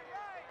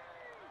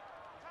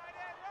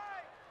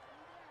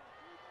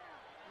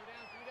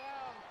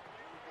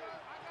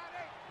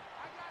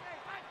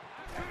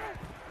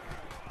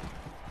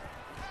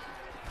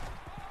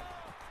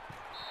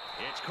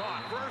 It's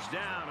caught. 1st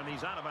down, and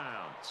he's out of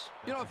bounds.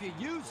 You know, if you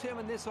use him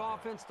in this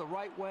offense the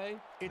right way,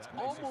 it's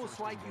almost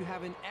like you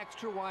have an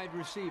extra wide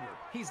receiver.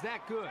 He's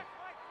that good.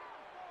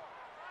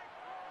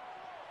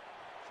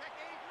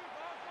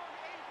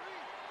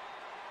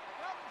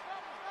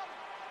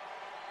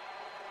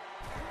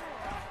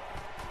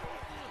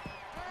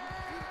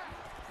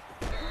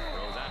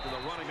 Throws out to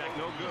the running back,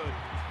 no good.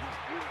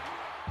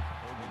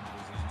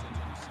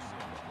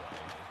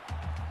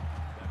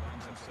 That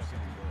brings him 2nd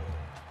and goal.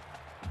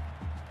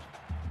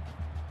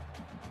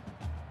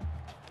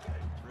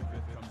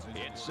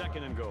 It's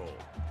 2nd and goal.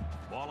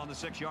 Ball on the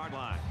 6-yard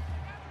line.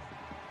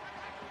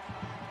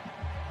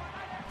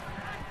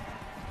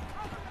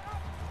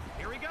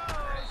 Here he goes.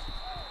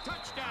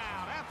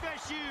 Touchdown,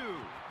 FSU.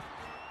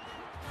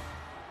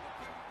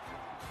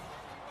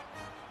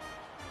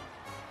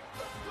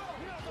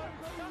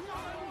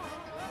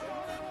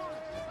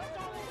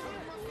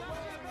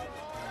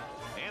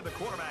 And the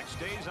quarterback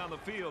stays on the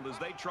field as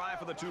they try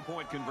for the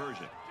 2-point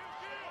conversion.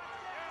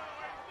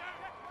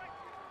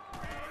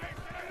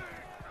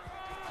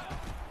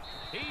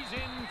 He's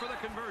in for the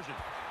conversion.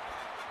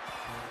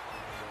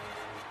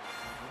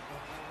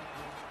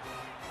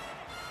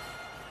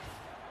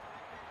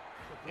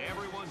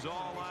 Everyone's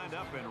all lined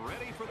up and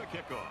ready for the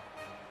kickoff.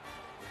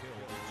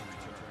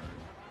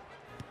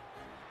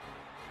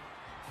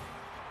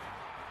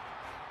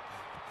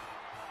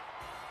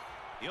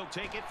 He'll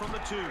take it from the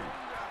 2.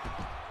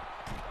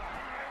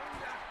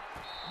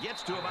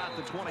 Gets to about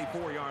the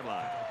 24-yard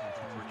line.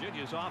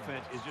 Virginia's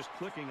offense is just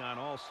clicking on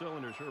all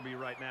cylinders, Herbie,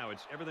 right now.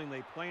 It's everything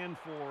they planned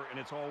for, and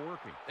it's all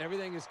working.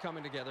 Everything is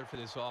coming together for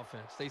this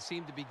offense. They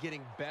seem to be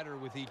getting better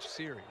with each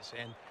series.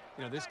 And,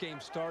 you know, this game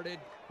started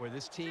where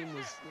this team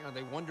was, you know,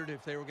 they wondered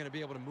if they were going to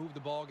be able to move the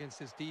ball against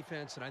this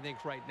defense. And I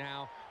think right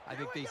now, I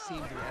think they seem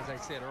to, as I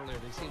said earlier,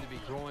 they seem to be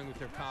growing with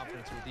their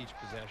confidence with each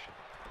possession.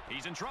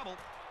 He's in trouble.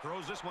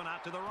 Throws this one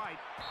out to the right.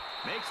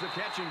 Makes the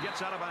catch and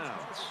gets out of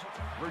bounds.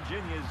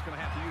 Virginia is going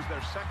to have to use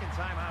their 2nd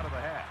time out of the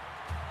half.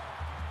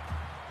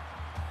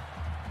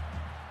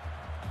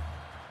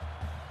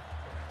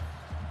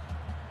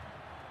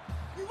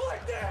 You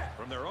like that?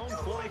 From their own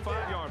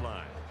 45-yard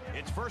line,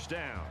 it's 1st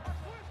down.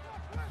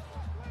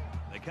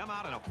 They come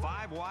out in a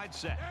 5-wide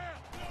set.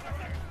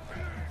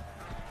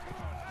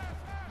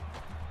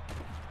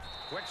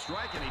 Quick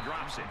strike, and he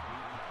drops it.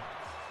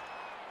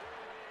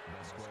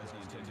 Vasquez, the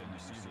intended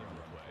receiver on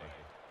the play.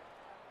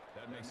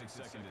 That makes it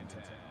 2nd and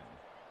 10.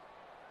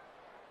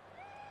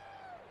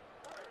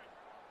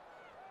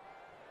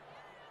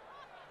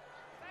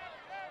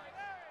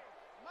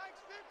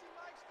 Mike's 50,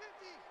 Mike's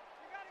 50.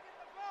 You gotta get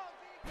the ball,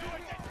 D.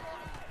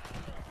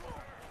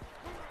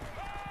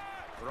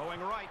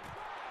 Throwing right.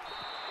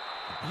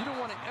 You don't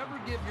want to ever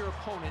give your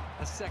opponent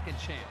a second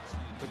chance.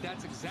 But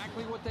that's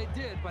exactly what they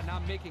did by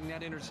not making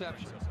that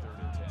interception.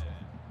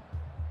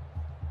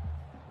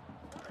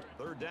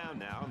 3rd down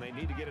now, and they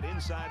need to get it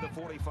inside the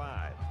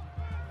 45.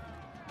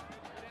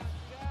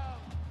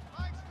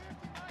 Mike's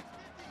 50, Mike's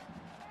 50.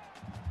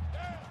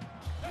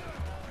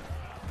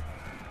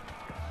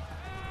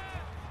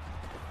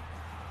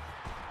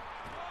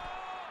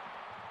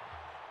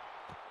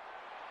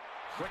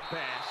 Quick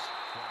pass,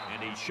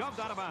 and he's shoved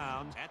out of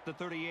bounds at the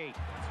 38.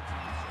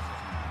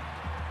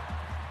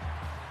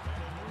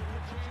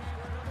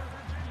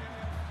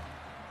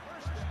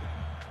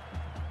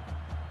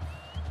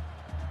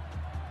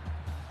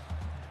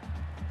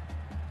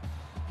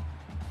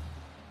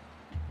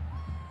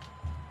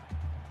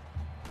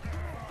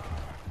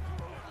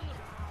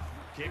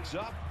 Kicks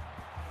up,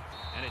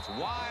 and it's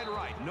wide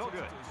right, no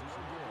good.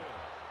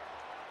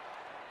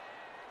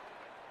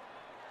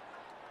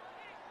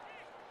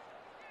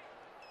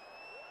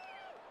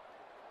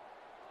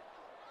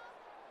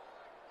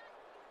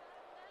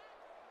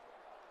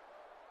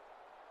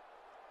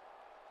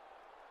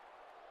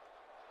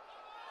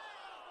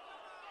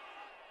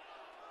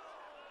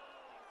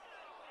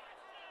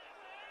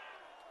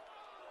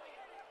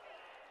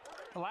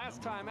 The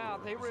last time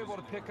out, they were able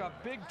to pick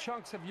up big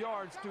chunks of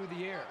yards through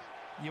the air.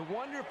 You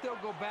wonder if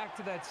they'll go back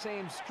to that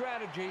same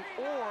strategy,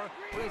 or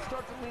will they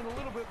start to lean a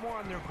little bit more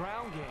on their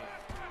ground game?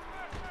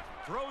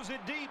 Throws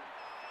it deep.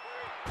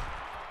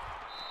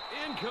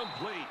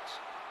 Incomplete.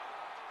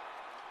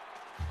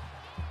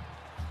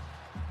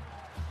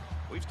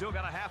 We've still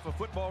got a half of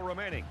football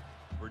remaining.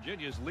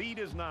 Virginia's lead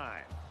is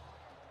 9.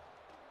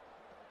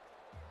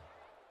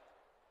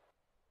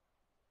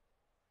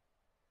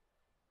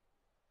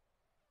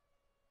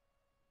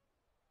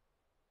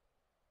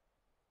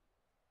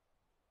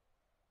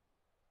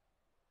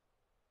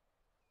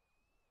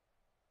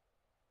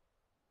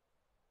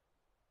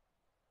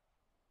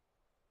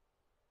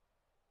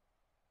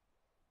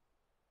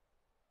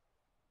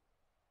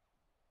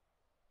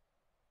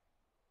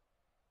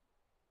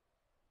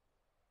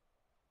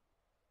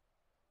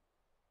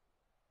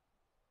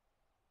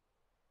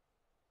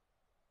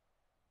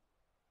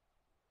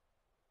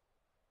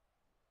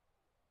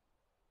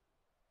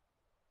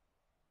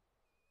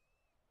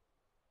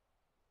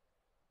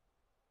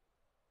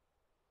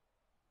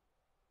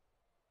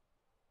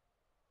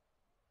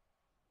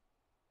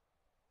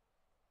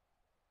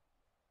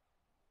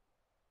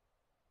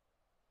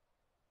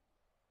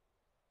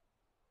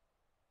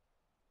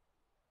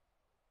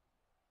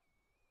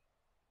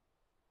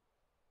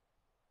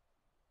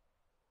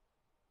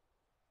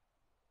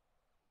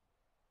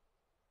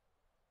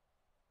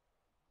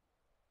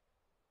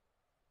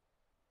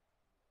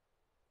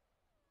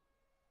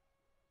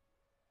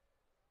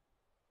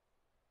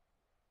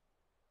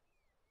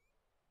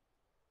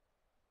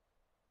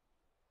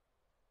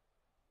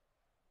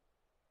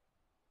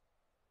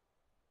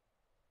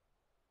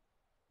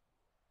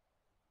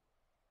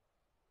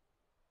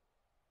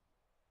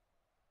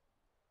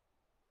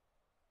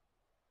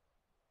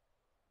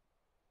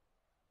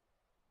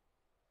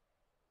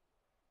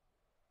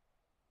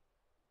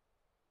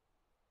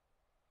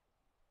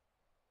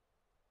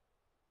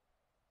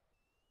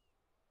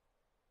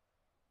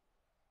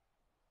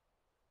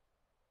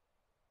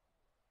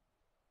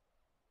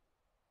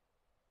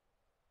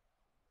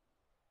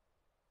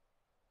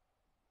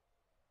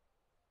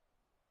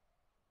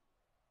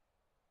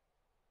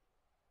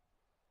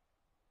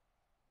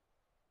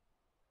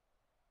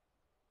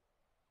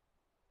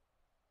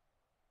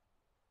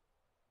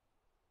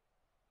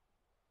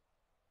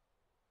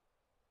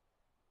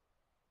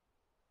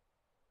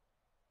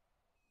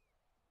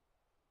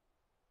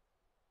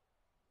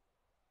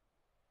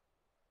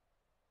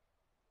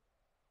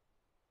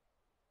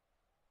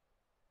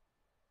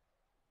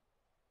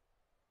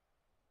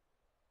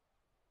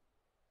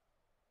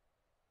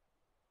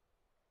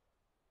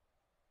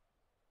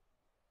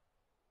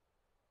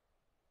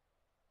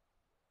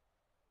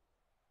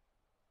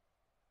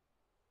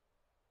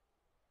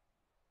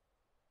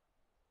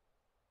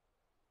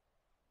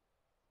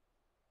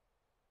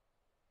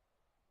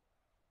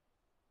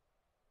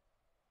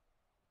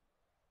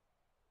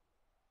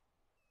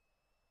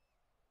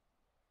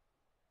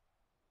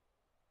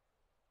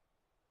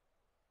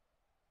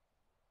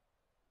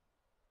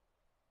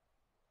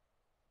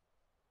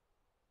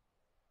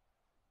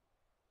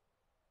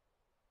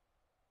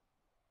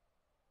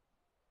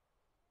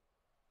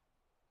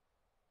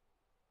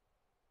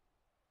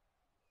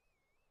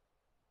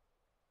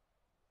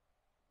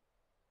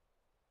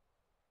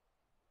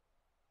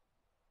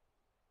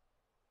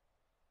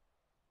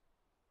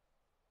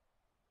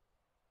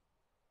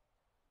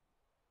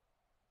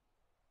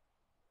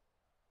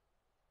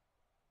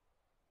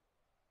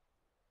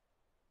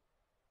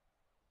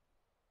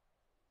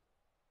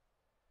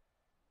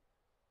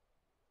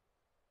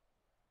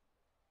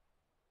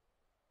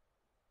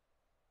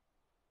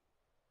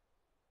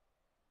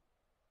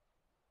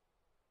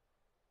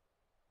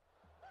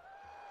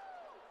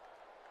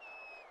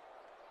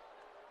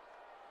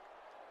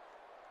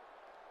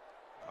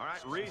 All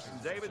right, Reese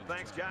and David,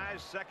 thanks,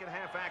 guys. Second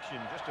half action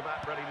just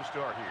about ready to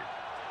start here.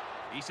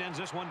 He sends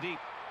this one deep.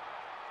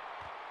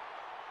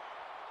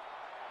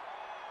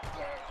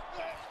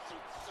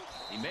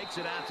 He makes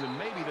it out to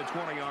maybe the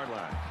 20-yard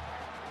line.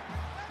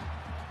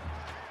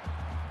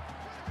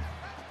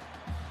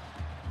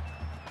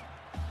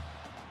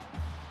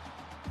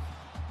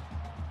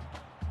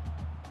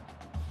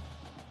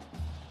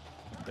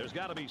 There's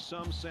got to be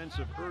some sense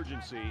of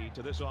urgency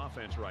to this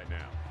offense right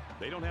now.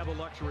 They don't have the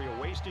luxury of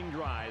wasting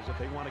drives if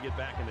they want to get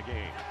back in the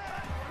game.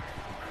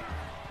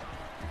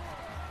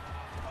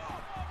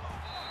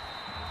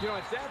 You know,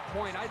 at that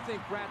point, I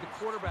think, Brad, the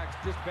quarterback's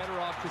just better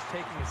off just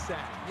taking a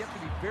sack. You have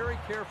to be very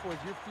careful as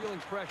you're feeling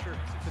pressure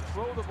to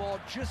throw the ball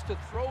just to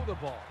throw the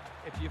ball.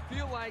 If you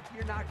feel like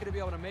you're not going to be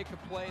able to make a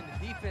play and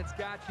the defense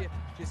got you,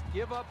 just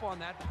give up on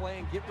that play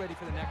and get ready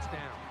for the next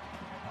down.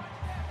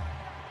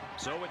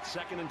 So it's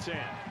 2nd and 10.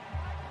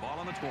 Ball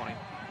on the 20.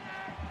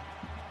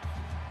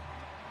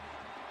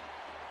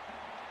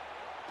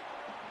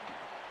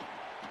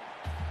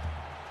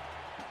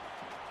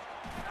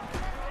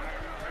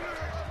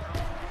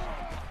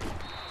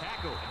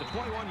 Tackle at the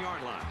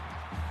 21-yard line.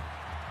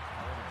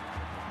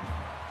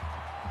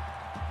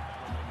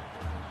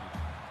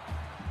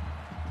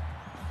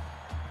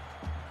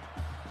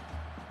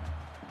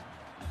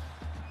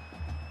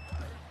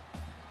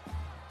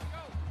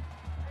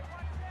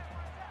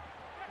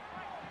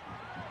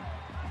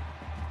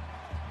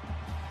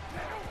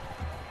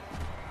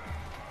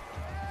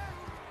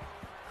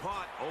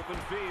 Open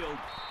field.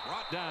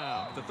 Brought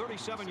down at the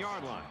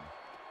 37-yard line.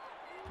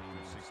 Gain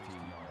of 16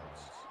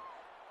 yards.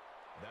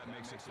 That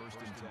makes it first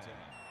and 10.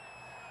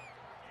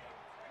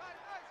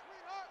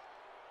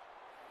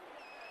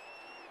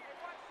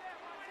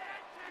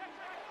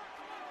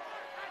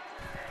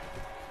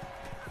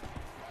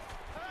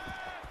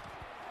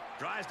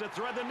 Tries to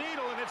thread the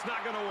needle, and it's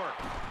not going to work.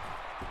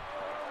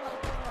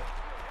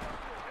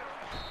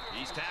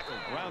 He's tackled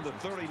around the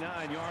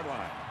 39-yard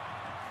line.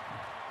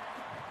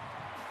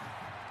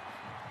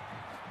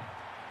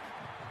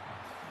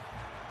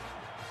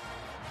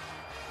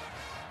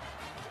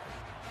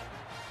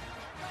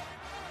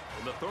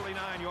 From the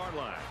 39-yard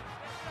line.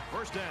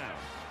 First down.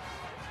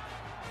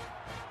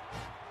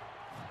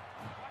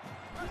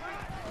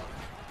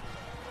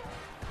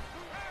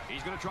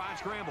 He's going to try and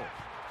scramble.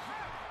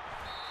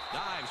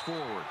 Dives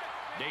forward.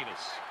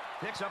 Davis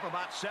picks up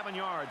about 7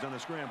 yards on the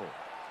scramble.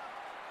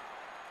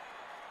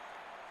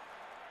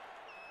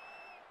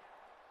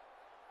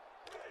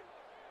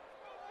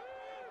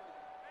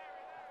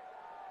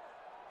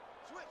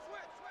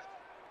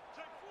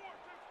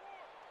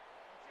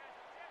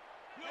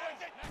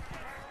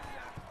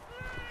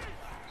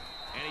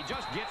 And he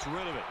just gets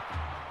rid of it.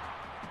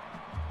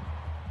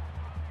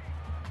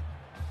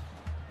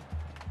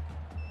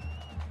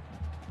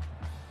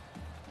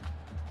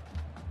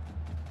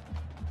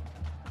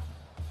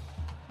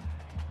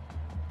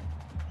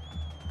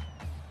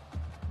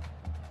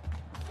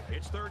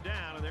 It's third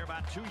down, and they're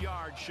about 2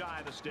 yards shy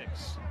of the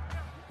sticks.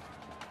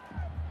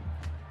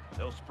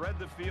 They'll spread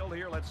the field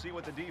here. Let's see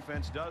what the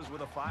defense does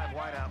with a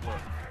 5-wide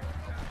outlook.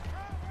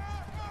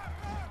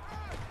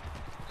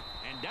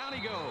 And down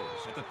he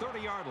goes at the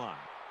 30-yard line.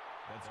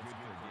 That's good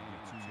for a gain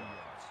of 2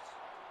 yards.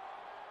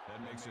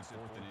 That makes it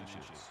 4th and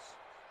inches.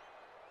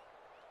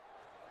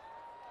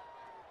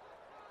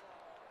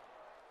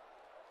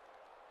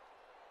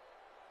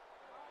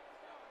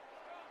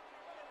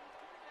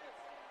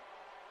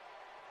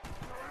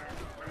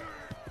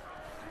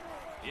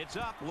 It's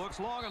up, looks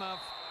long enough,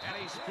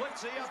 and he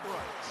splits the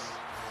uprights.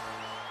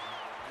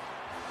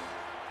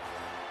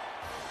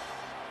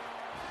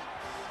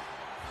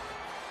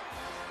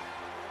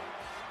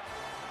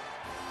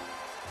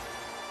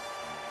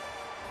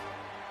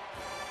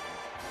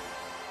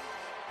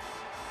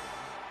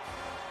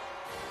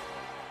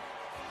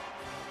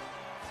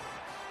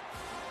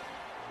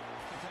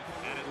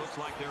 And it looks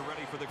like they're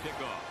ready for the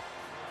kickoff.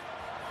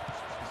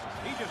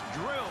 He just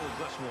drills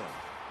this one.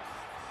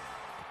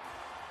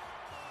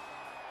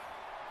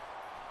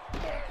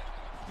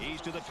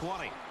 He's to the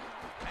 20,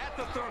 at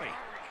the 30.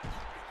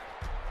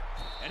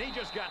 And he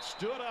just got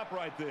stood up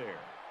right there.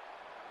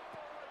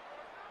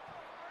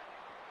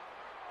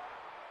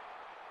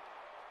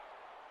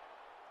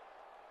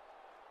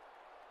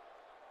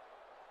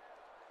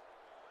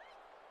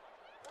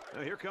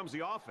 Now here comes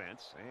the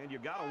offense, and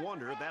you've got to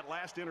wonder if that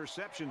last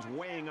interception's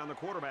weighing on the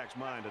quarterback's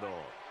mind at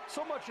all.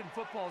 So much in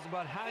football is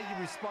about how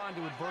you respond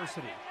to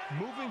adversity.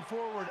 Moving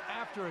forward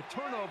after a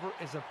turnover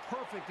is a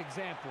perfect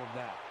example of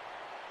that.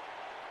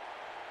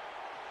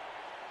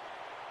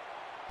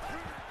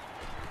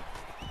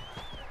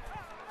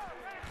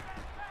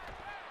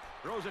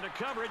 Throws into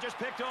coverage, just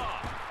picked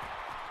off.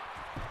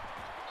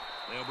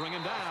 They'll bring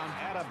him down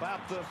at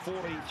about the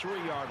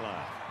 43-yard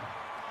line.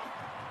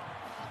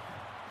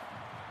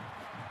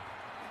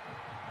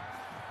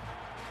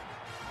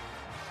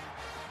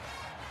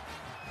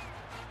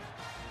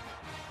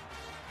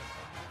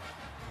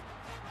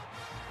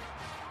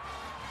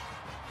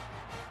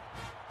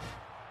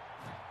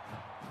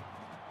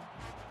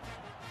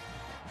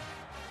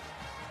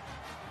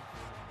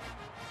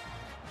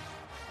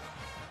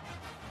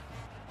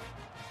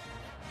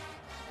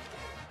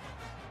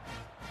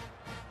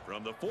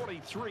 From the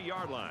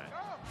 43-yard line,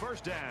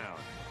 first down.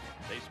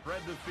 They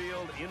spread the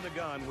field in the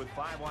gun with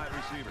 5 wide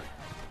receivers.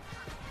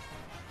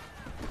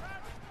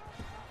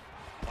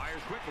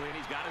 Fires quickly, and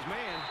he's got his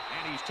man,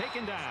 and he's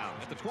taken down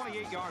at the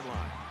 28-yard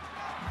line.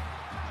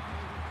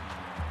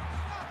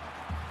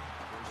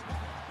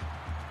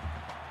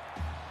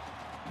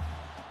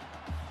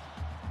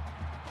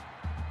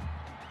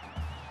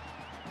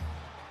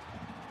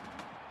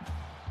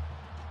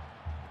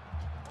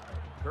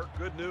 Kirk,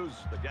 good news.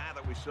 The guy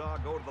that we saw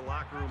go to the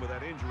locker room with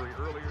that injury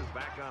earlier is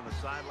back on the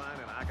sideline,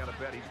 and I got to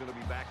bet he's going to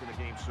be back in the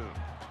game soon.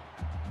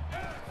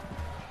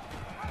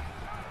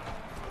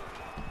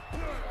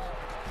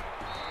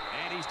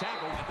 And he's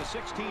tackled at the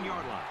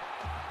 16-yard line.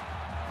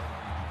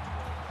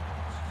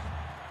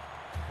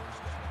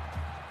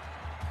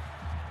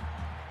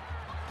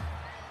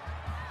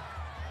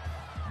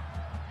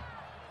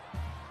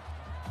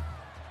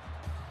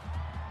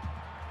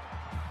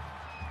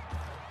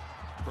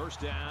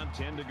 First down,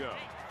 10 to go.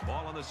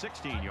 Ball on the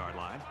 16-yard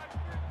line.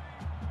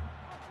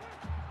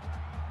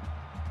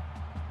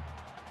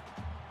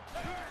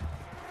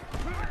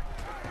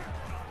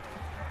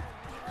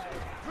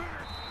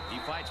 He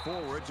fights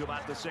forward to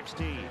about the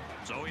 16.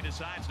 So he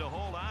decides to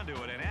hold on to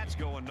it, and that's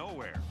going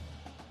nowhere.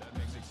 That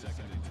makes it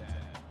 2nd and 10.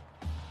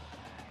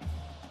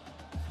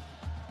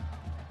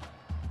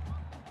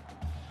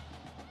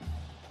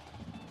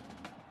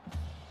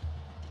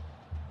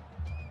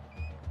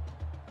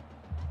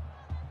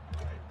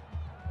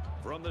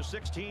 from the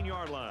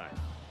 16-yard line.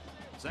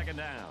 Second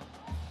down.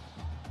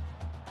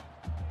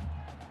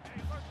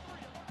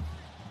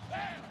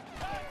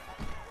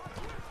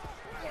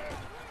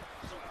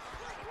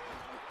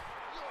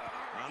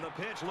 On the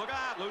pitch, look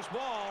out, loose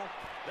ball.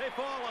 They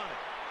fall on it.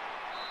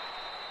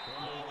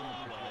 Fumble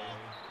on the play,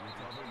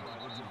 recovered by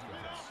the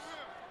defense.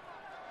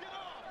 Get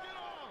on!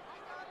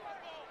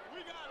 We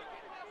got it!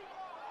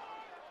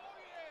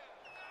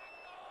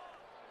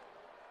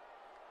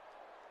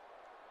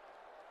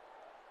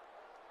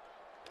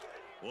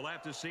 We'll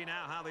have to see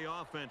now how the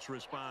offense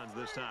responds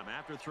this time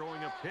after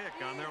throwing a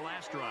pick on their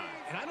last drive.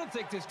 And I don't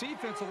think this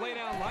defense will lay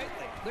down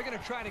lightly. They're going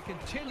to try to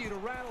continue to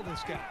rattle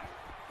this guy.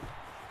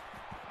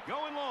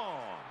 Going long.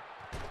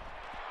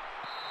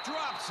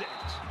 Drops it.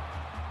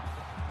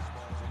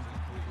 Ball's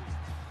incomplete.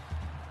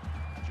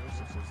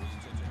 Joseph was the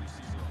intended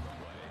receiver on the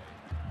play.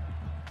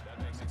 That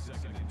makes it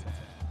 2nd and 10.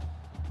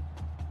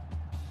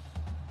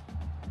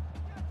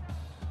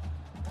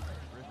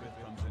 Griffith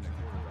comes in at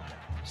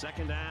quarterback.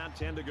 Second down,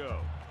 10 to go.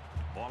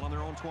 Ball on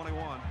their own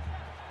 21.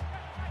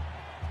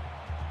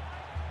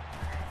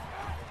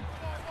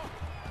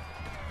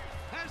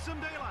 Has some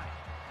daylight.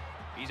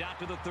 He's out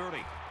to the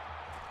 30.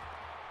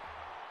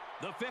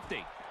 The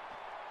 50.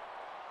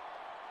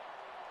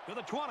 To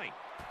the 20.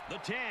 The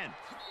 10.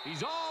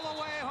 He's all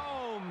the way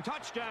home.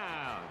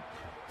 Touchdown.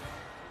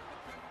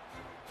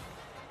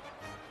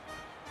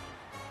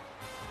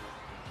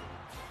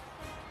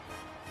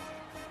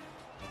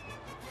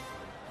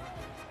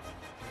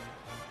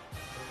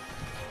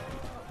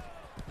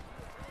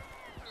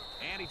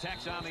 And he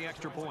tacks on the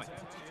extra point.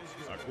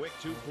 A quick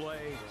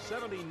two-play,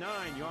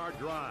 79-yard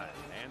drive,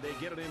 and they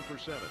get it in for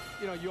 7.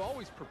 You know, you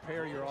always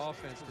prepare your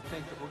offense to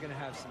think that we're going to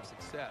have some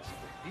success.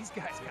 These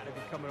guys got to be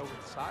coming over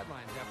the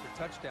sidelines after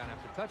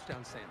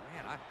touchdown saying,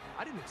 man,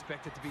 I didn't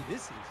expect it to be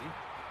this easy.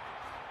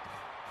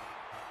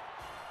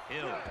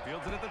 Hill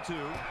fields it at the 2.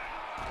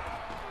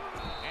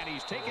 And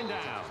he's taken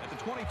down at the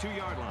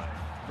 22-yard line.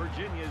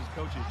 Virginia's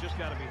coaches just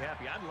got to be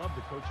happy. I'd love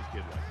to coach a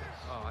kid like this.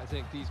 Oh, I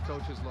think these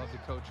coaches love to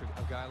coach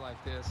a guy like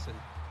this, and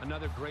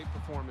another great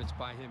performance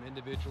by him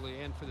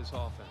individually and for this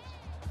offense.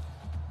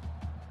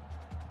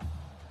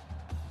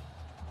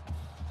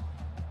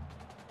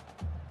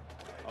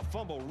 A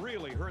fumble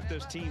really hurt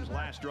this team's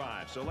last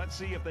drive, so let's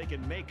see if they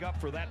can make up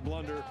for that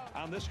blunder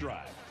on this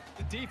drive.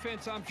 The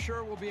defense, I'm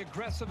sure, will be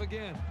aggressive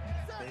again.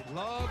 They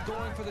love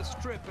going for the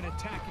strip and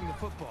attacking the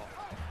football.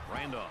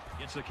 Randolph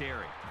gets the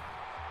carry.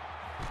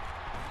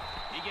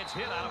 He gets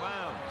hit out of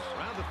bounds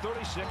around the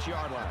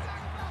 36-yard line.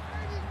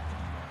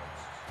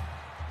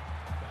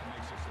 That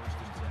makes it 1st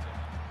and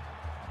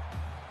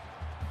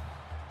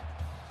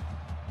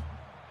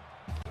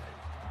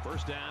 10.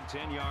 First down,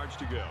 10 yards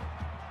to go.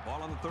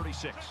 Ball on the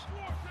 36.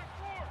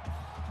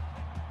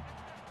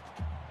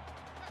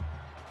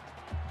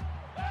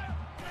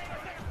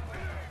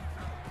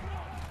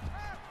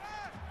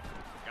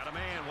 Got a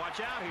man,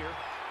 watch out here.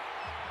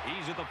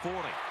 He's at the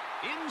 40.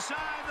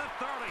 Inside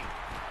the 30.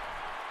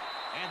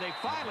 And they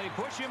finally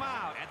push him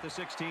out at the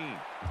 16.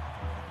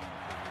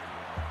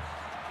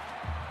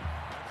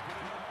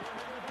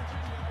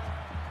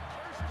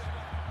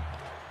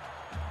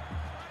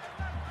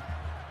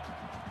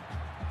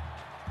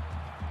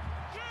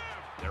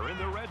 They're in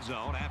the red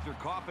zone after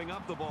coughing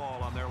up the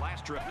ball on their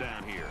last trip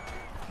down here.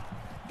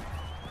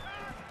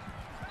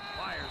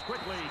 Fires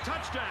quickly.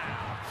 Touchdown.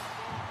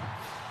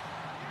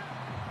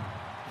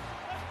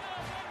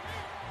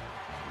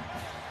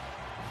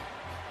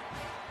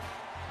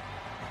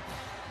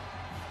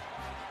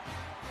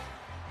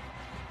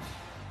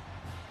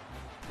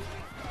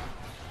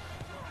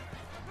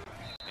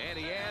 And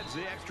he adds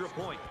the extra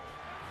point.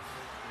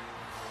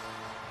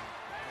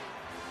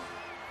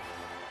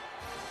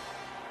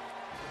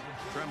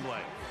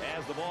 Tremblay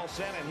has the ball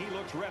set, and he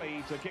looks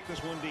ready to kick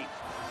this one deep.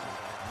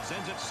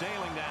 Sends it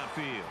sailing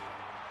downfield.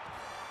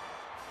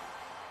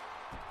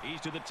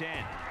 He's to the 10.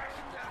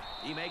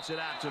 He makes it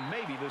out to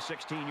maybe the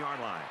 16-yard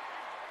line.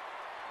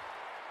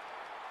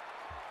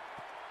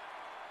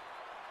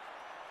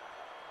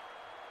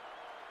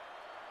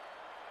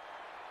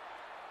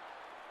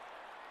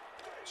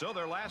 So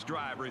their last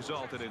drive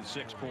resulted in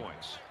 6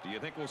 points. Do you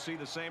think we'll see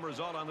the same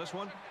result on this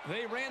one?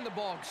 They ran the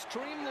ball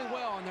extremely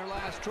well on their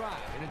last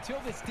drive. And until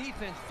this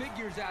defense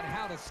figures out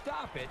how to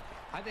stop it,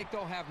 I think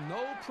they'll have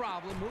no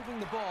problem moving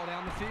the ball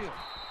down the field.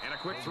 And a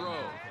quick throw.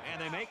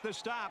 And they make the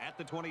stop at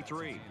the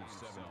 23.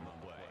 7 on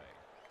the play.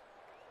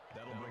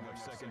 That'll bring up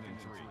 2nd and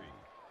 3.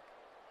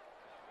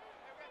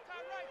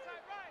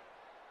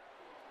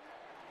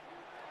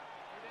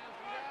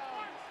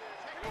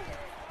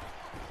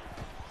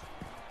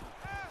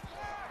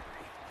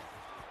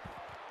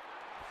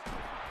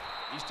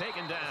 He's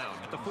taken down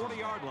at the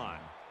 40-yard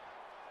line.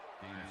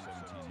 Gain of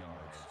 17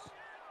 yards.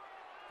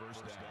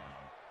 First down.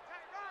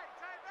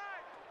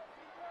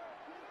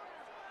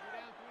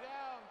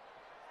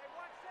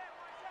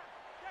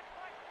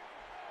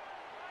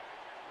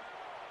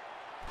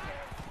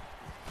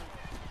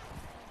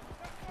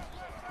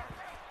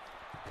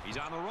 He's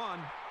on the run.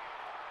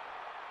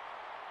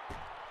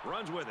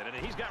 Runs with it,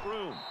 and he's got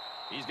room.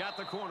 He's got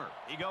the corner.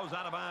 He goes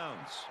out of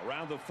bounds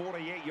around the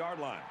 48-yard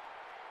line.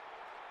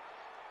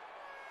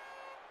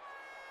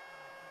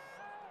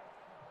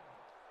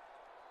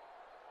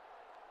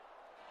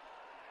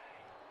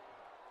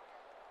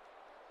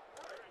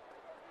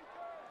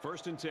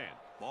 First and 10.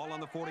 Ball on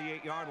the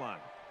 48-yard line.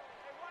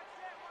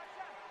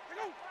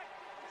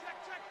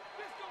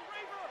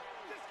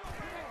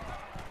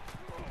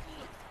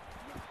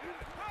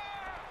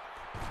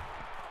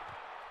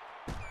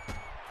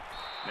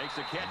 Makes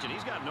the catch, and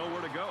he's got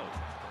nowhere to go.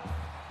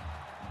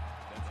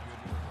 That's good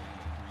for gain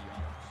 3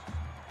 yards.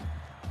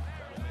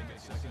 That'll make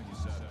it 2nd and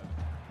 7.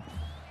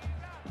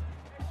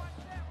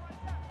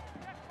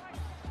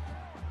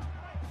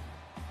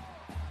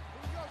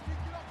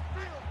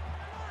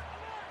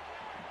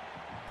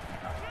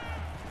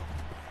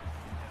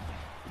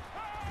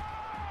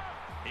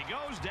 He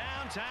goes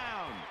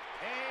downtown,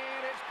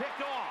 and it's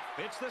picked off.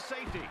 It's the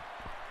safety.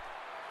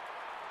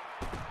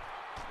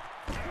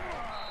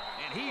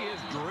 And he is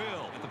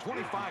drilled at the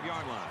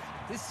 25-yard line.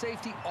 This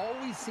safety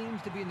always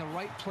seems to be in the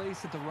right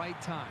place at the right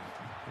time.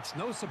 It's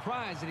no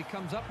surprise that he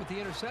comes up with the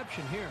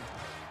interception here.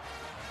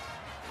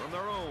 From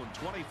their own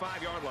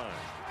 25-yard line,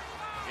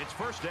 it's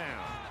first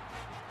down.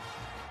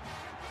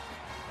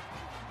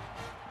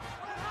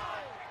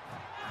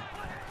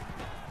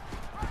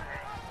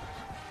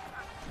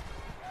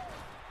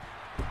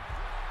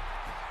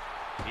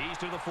 He's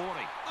to the 40.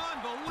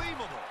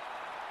 Unbelievable.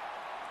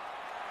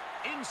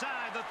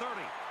 Inside the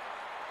 30.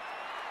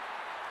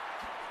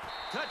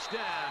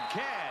 Touchdown,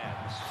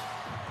 Cavs.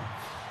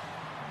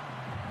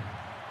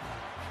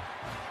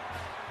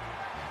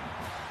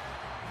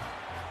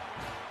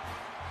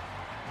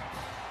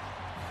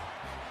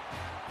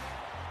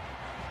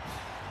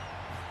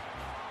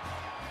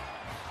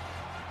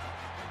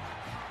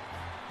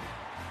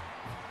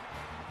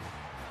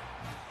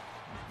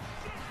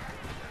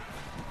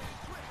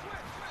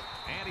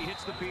 And he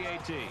hits the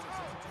PAT.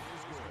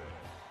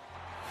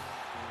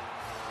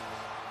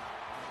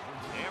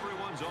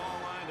 Everyone's all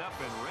lined up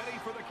and ready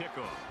for the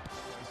kickoff.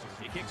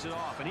 He kicks it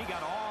off, and he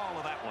got all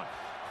of that one.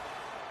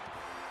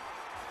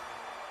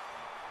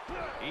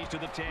 He's to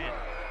the 10.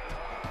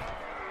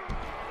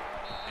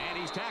 And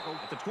he's tackled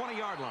at the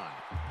 20-yard line.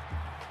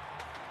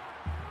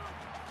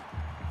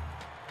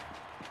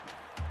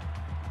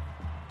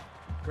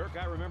 Kirk,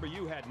 I remember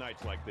you had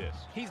nights like this.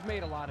 He's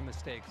made a lot of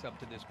mistakes up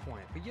to this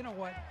point. But you know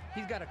what?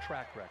 He's got a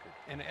track record.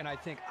 And I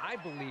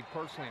believe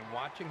personally in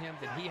watching him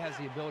that he has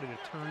the ability to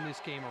turn this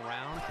game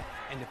around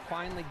and to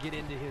finally get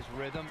into his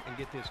rhythm and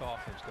get this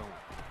offense going.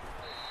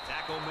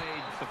 Tackle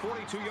made at the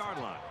 42-yard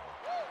line.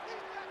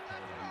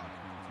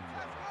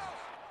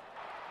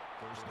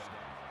 First down.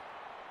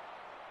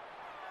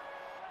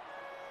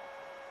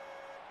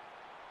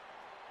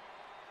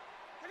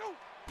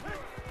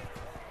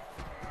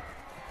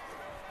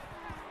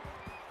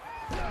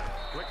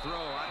 Quick throw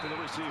out to the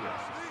receiver.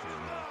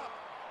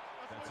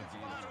 That's a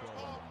gain of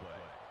 12 on the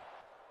play.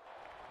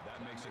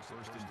 That makes it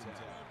 1st and 10.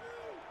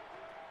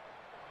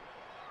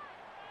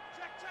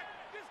 Check, check.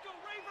 Disco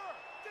Raver.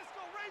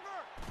 Disco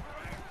Raver.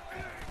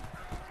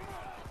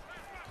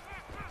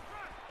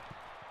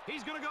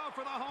 He's going to go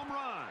for the home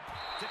run.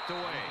 Tipped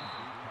away.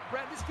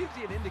 Brad, this gives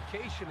you an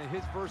indication of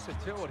his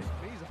versatility.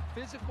 He's a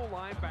physical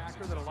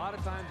linebacker that a lot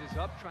of times is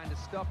up trying to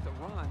stuff the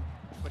run,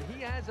 but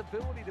he has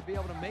ability to be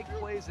able to make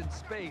plays in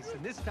space,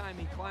 and this time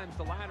he climbs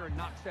the ladder and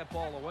knocks that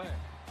ball away.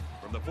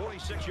 From the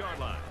 46-yard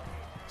line,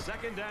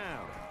 2nd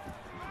down.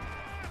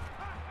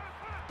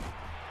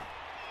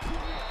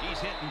 He's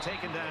hit and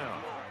taken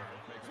down.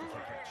 Makes the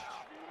catch.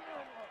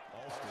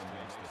 Alston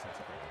makes the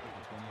tackle at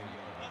the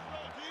 28-yard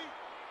line.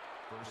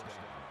 First down.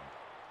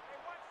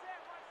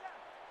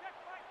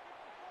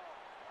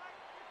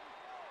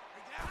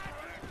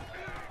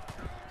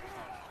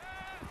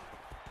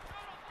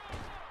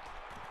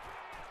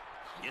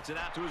 Gets it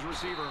out to his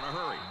receiver in a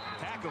hurry.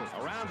 Tackle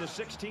around the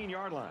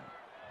 16-yard line.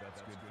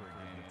 That's good for a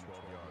gain of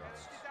 12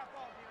 yards.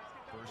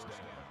 First down.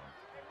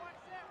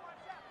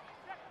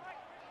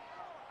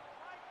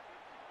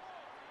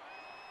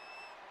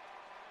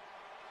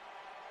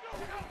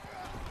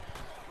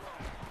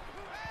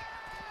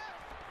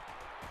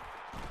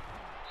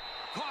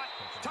 Caught.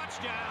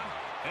 Touchdown.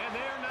 And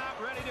they're not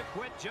ready to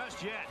quit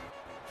just yet.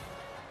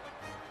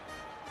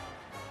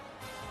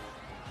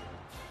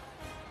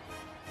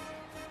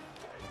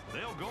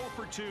 They'll go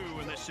for 2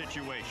 in this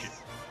situation.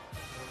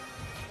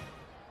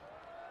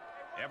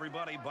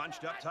 Everybody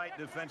bunched up tight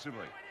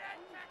defensively.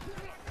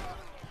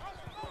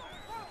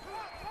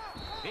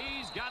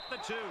 He's got the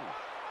 2.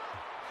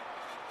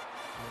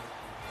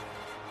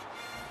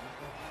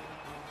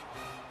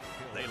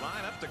 They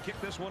line up to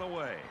kick this one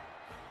away.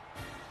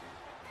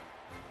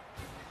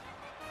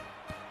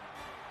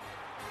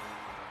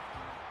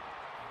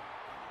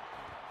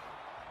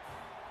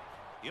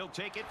 He'll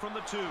take it from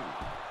the 2.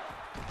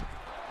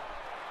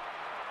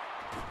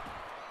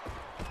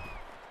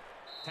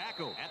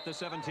 Tackle at the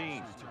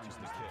 17. Returns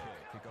the kick.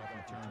 Kickoff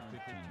return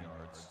 15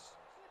 yards.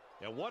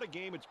 And what a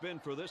game it's been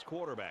for this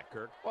quarterback,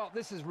 Kirk. Well,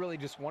 this is really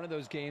just one of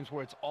those games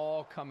where it's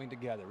all coming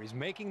together. He's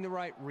making the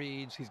right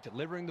reads, he's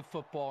delivering the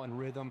football in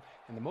rhythm,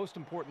 and the most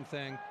important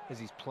thing is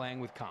he's playing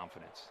with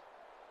confidence.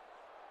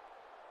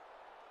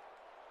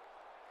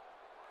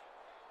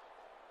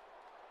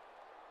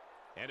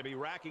 And to be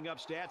racking up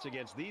stats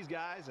against these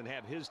guys and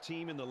have his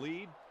team in the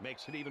lead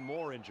makes it even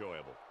more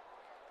enjoyable.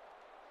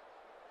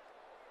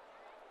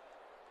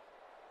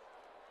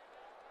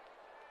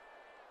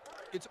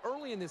 It's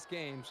early in this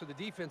game, so the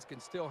defense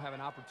can still have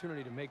an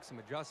opportunity to make some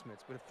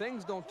adjustments. But if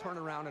things don't turn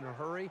around in a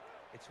hurry,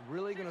 it's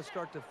really going to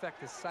start to affect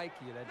the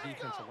psyche of that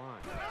defensive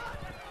line.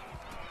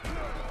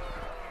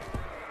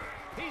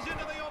 He's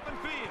into the open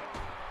field.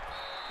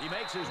 He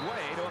makes his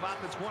way to about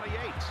the 28.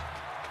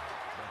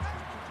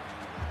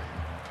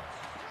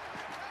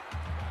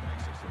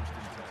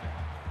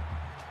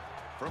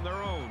 From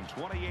their own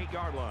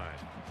 28-yard line.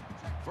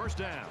 First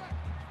down.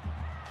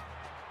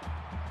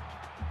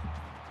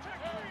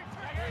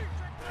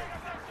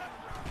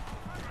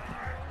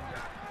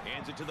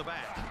 Hands it to the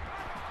back.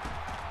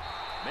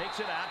 Makes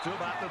it out to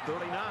about the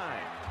 39.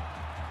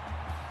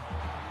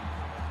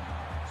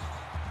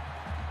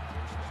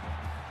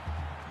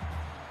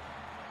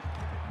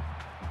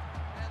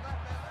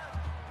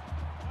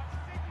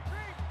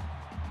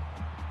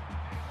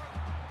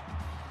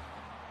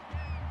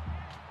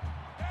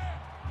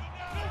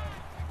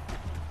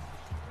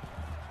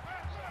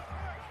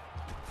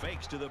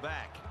 Fakes to the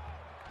back.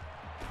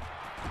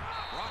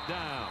 Brought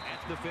down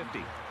at the 50.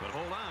 But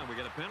hold on, we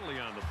got a penalty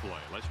on the play.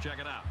 Let's check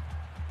it out.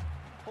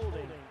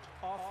 Holding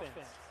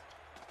offense.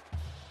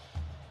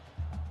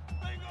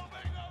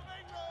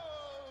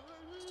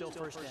 Still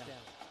first down.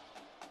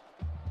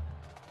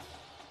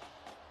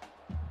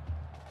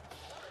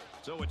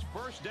 So it's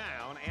first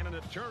down and an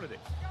eternity.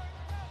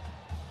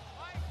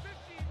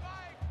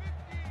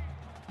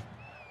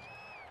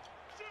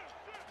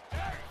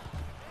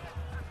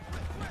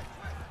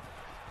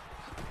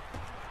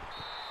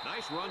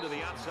 Nice run to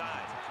the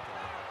outside.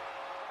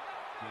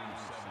 Game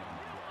 7 on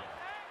the play.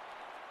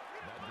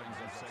 That brings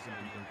up second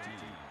and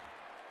 13.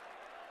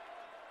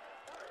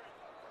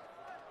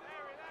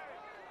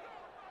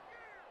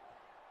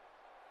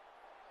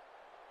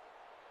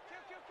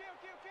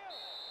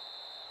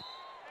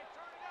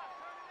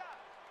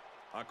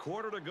 A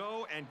quarter to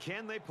go, and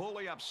can they pull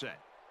the upset?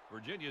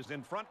 Virginia's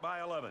in front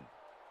by 11.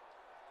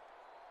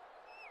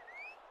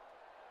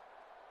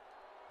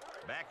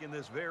 Back in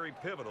this very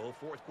pivotal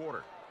fourth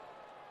quarter.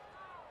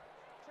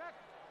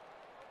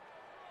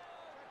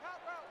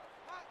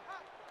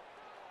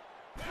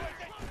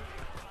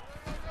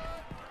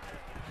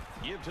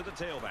 Give to the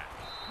tailback.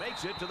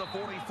 Makes it to the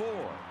 44.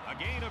 A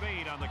gain of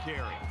 8 on the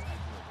carry.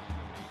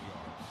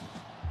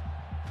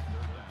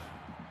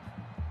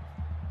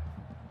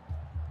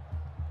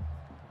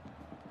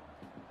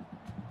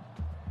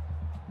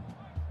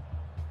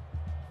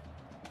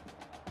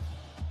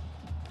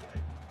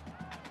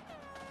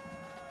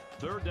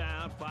 Third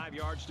down, 5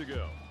 yards to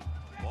go.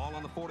 Ball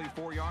on the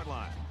 44-yard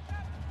line.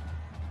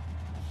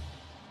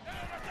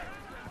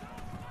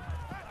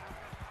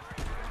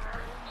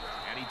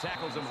 And he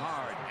tackles him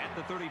hard at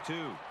the 32.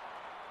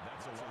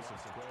 That's a loss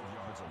of 12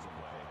 yards on the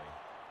play.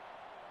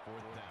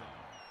 Fourth down.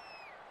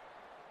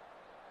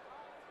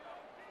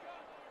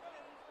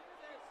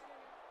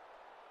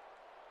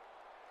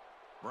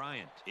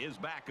 Bryant is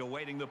back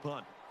awaiting the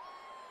punt.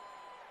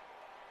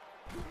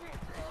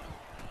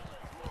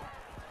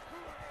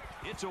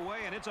 It's away,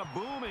 and it's a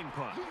booming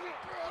punt.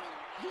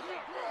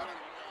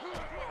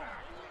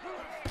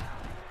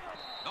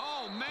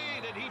 Oh,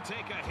 man, did he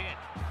take a hit.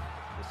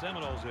 The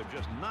Seminoles have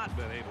just not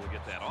been able to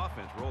get that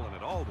offense rolling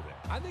at all today.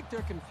 I think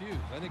they're confused.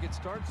 I think it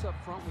starts up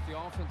front with the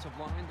offensive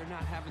line. They're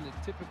not having the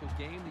typical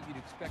game that you'd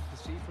expect to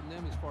see from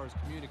them as far as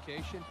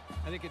communication.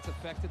 I think it's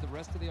affected the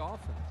rest of the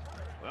offense.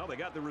 Well, they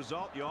got the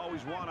result you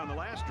always want on the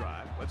last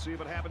drive. Let's see if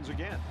it happens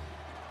again.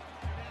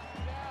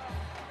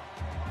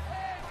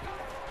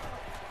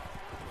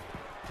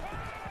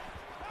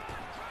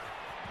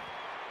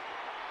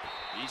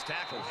 He's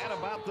tackled at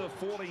about the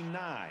 49.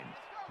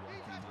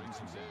 Walking brings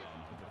him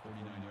down at the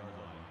 49-yard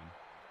line.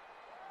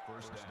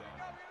 First down.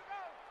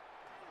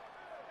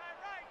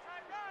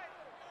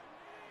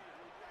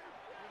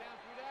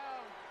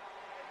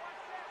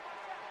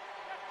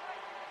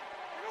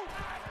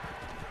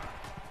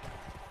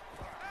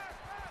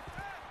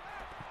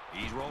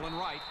 He's rolling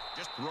right.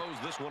 Just throws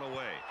this one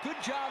away. Good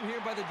job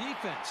here by the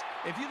defense.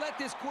 If you let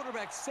this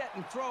quarterback set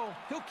and throw,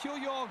 he'll kill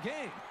you all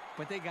game.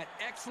 But they got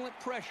excellent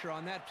pressure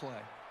on that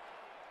play.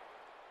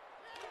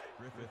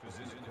 Griffith is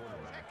in at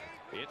quarterback.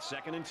 It's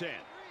second and 10.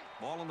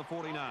 Ball on the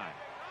 49.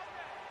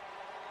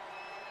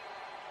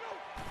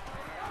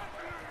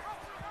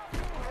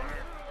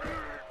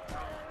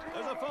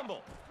 There's a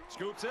fumble.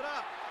 Scoops it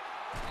up.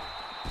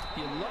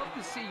 You love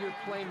to see your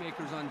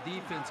playmakers on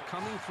defense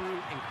coming through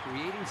and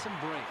creating some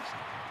breaks,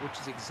 which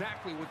is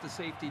exactly what the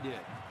safety did.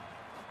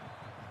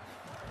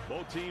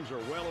 Both teams are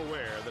well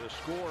aware that a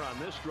score on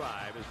this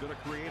drive is going to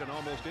create an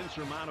almost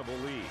insurmountable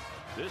lead.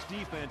 This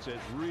defense has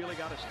really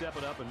got to step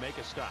it up and make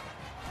a stop.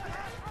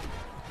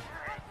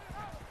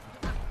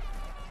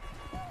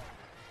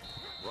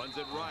 Runs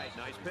it right.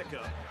 Nice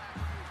pickup.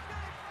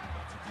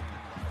 That's a gain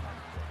of 5 on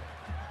the play.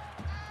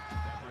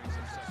 That brings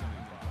him 2nd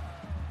and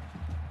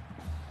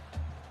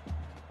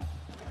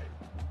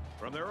 5.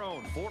 From their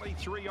own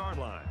 43-yard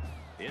line,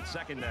 it's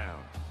 2nd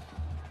down.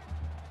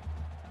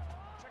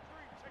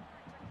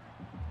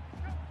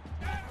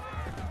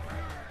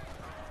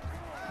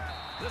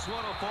 This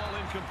one will fall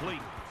incomplete.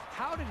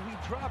 How did he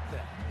drop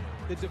that?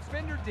 The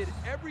defender did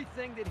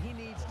everything that he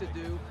needs to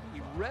do.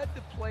 He read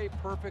the play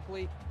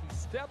perfectly. He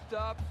stepped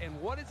up,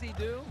 and what does he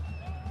do?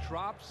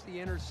 Drops the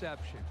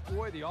interception.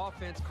 Boy, the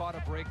offense caught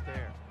a break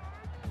there.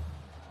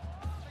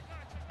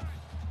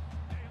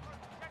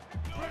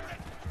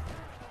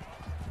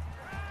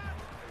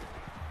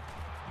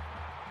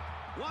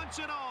 Wants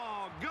it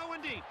all.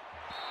 Going deep.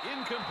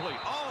 Incomplete.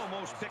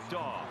 Almost picked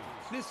off.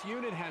 This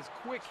unit has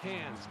quick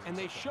hands, and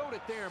they showed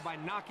it there by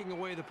knocking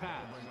away the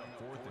pass.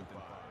 4th and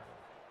 5.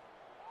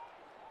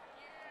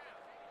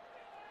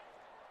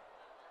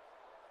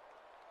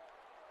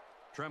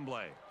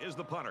 Tremblay is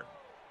the punter.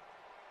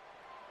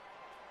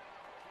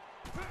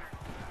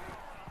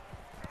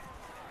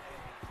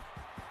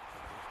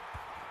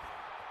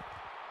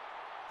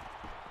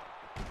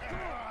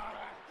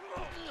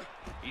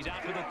 He's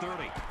out to the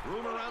 30.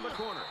 Room around the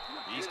corner.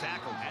 He's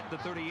tackled at the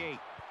 38.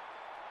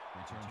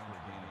 Returns for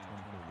a gain of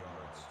 24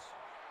 yards.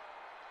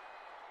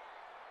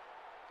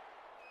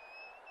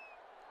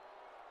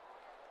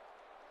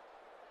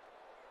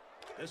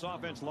 This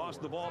offense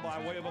lost the ball by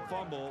way of a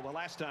fumble the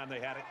last time they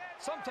had it.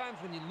 Sometimes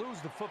when you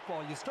lose the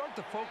football, you start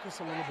to focus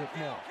a little bit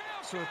more.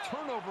 So a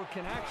turnover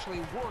can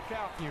actually work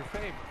out in your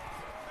favor.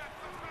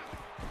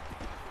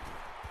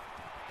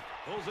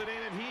 Pulls it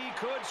in, and he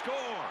could score.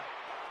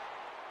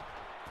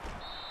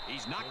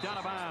 He's knocked out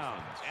of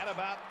bounds at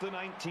about the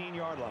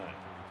 19-yard line.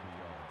 33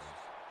 yards.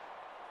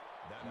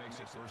 That makes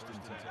it 1st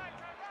and 10.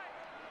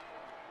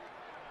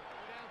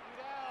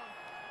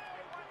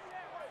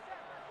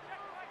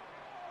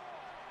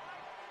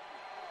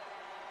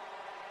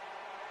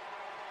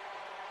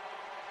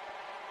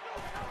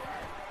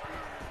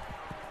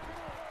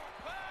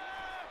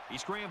 He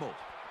scrambled.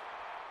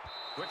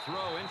 Quick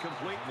throw,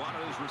 incomplete,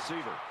 wanted his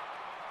receiver.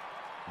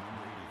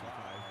 Number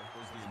 85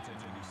 was the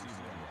intended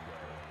receiver on the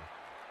play.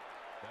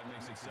 That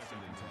makes it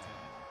 2nd and 10.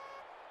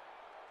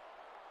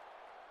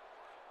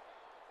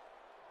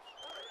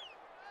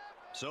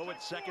 So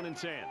it's 2nd and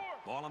 10.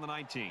 Ball on the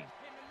 19.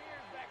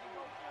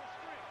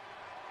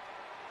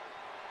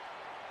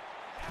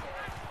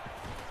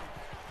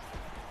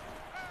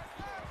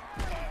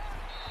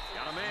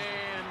 Got a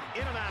man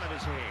in and out of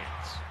his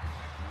hands.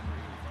 Number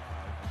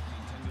 85, the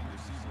intended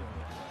receiver on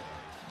the play.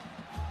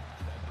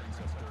 That brings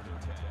us 3rd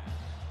and 10.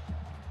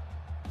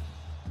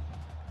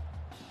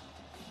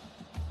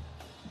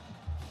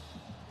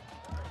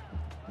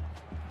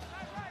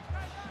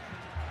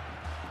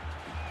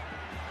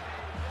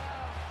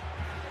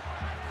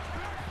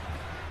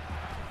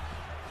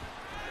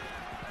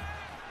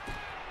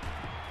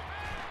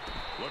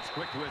 Looks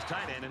quick to his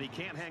tight end, and he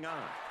can't hang on.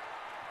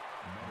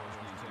 Meadows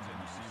the intended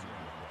receiver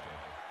on the play.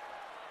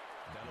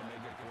 That'll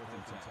make it 4th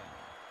and 10.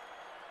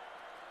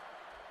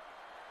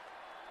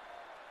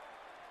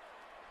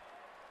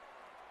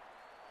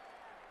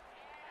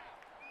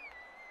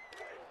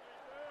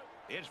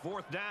 It's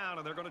 4th down,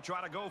 and they're going to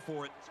try to go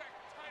for it.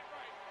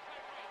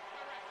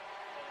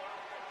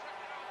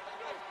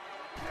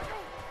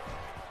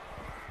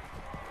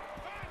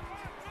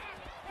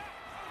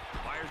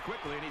 Fires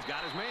quickly, and he's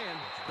got his man.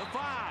 The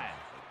 5.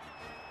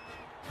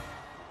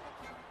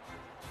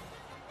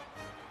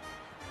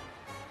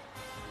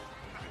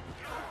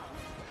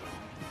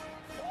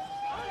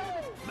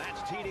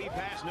 That's TD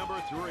pass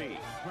number 3.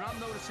 What I'm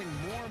noticing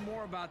more and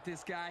more about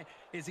this guy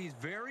is he's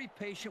very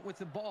patient with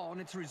the ball,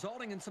 and it's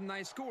resulting in some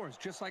nice scores,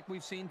 just like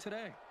we've seen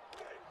today.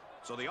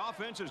 So the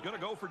offense is going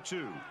to go for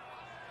 2.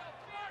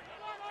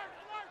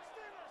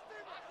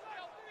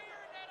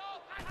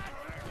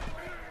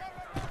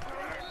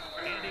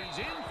 And he's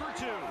in for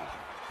 2.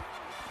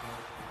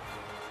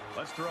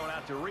 Let's throw it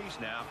out to Reese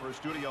now for a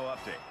studio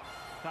update.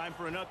 Time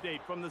for an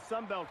update from the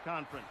Sun Belt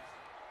Conference.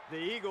 The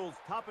Eagles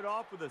top it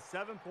off with a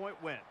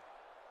 7-point win.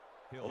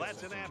 Well,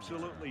 that's an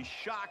absolutely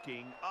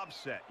shocking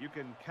upset. You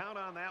can count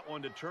on that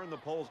one to turn the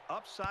polls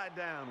upside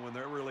down when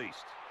they're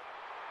released.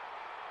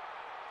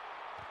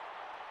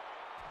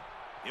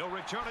 He'll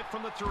return it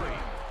from the 3.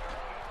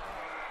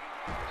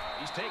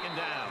 He's taken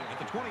down at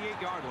the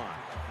 28-yard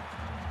line.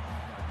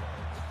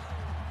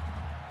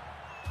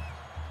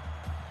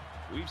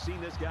 We've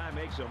seen this guy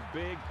make some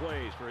big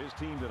plays for his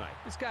team tonight.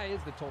 This guy is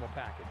the total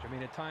package. I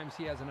mean, at times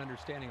he has an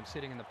understanding of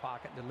sitting in the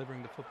pocket and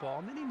delivering the football,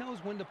 and then he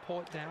knows when to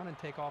pull it down and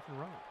take off and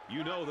run.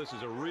 You know this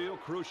is a real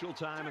crucial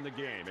time in the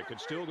game. It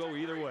could still go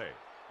either way.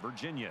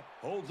 Virginia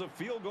holds a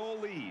field goal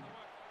lead.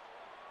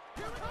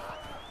 And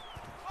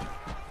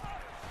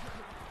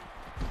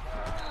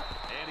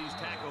he's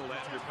tackled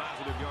after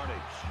positive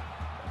yardage.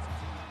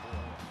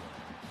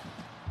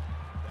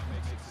 That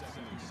makes it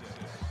 2nd and 6.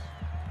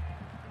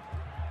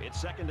 It's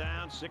 2nd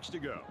down, 6 to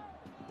go.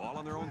 Ball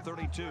on their own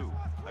 32.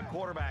 A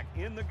quarterback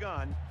in the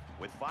gun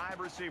with 5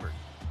 receivers.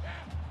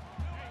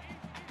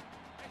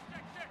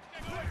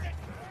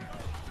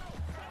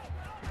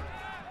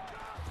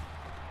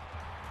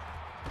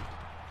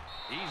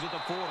 He's at the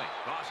 40.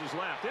 Crosses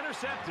left.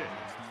 Intercepted.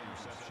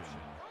 Interception.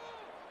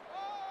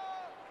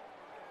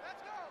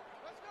 Let's go.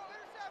 Let's go.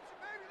 Interception,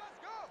 baby. Let's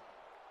go.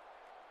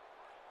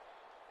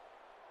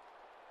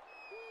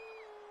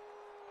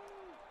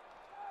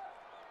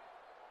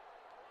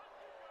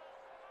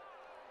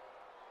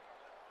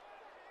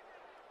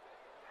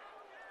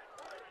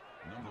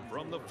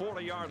 From the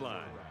 40-yard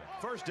line.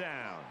 First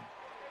down.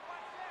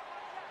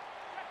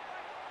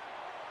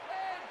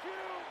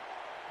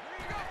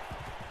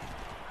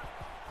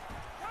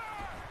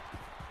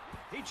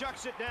 He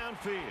chucks it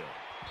downfield.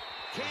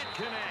 Can't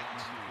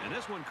connect. And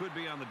this one could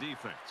be on the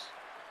defense.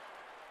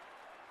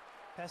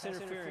 Pass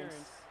interference.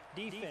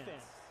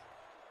 Defense.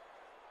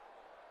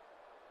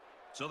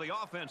 So the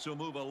offense will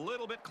move a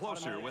little bit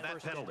closer with that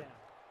First down. penalty.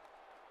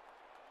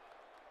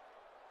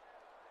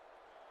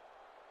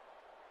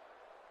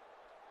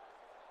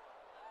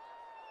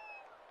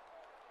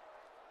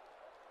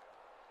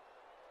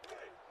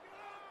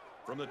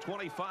 From the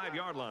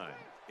 25-yard line,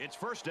 it's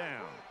first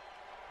down.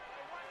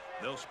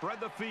 They'll spread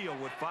the field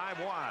with 5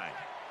 wide.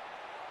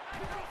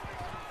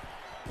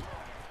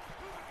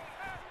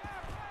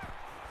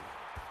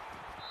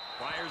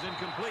 Fires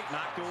incomplete,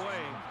 knocked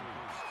away.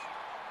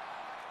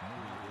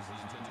 Moore is the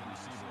intended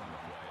receiver on the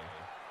play.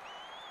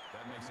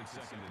 That makes it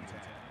 2nd and 10.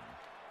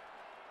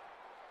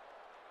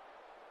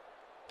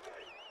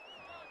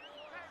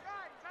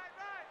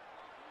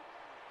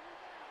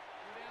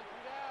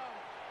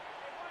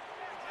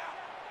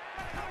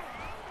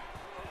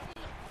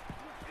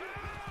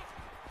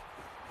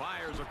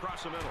 Fires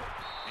across the middle.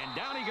 And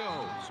down he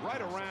goes,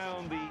 right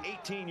around the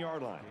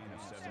 18-yard line. Gain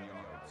of 7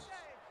 yards.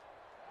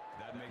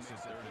 That makes it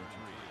 3rd and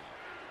 3.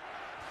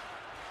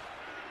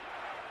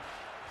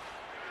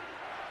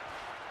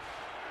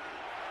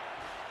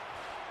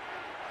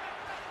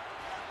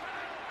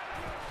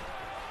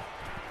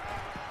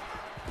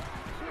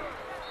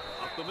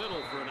 Up the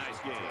middle for a nice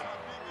gain.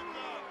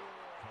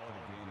 Call it a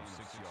gain of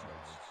 6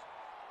 yards.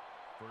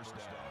 First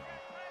down.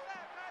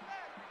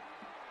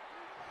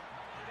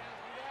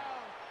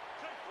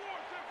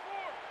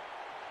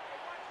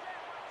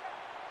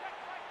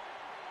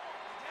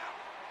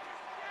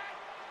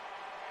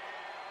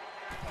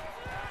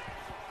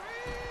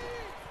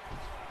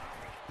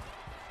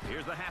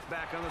 Here's the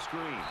halfback on the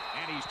screen,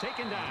 and he's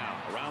taken down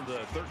around the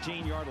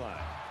 13-yard line.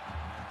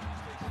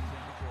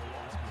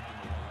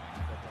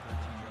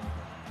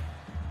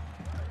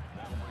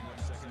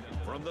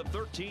 From the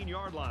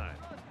 13-yard line,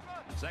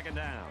 second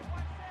down.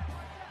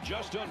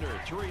 Just under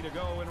 3 to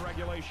go in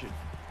regulation.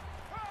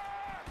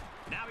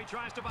 Now he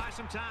tries to buy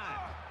some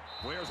time.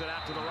 Wears it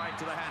out to the right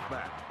to the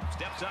halfback.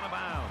 Steps out of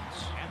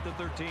bounds at the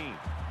 13.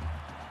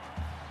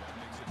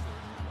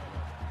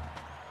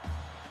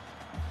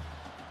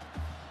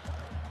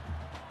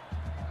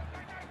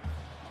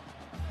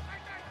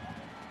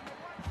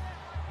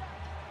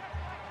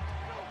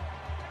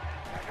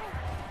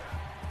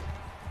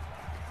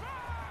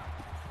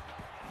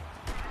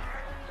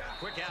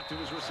 Quick out to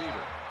his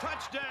receiver.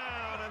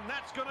 Touchdown, and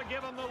that's going to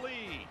give him the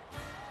lead.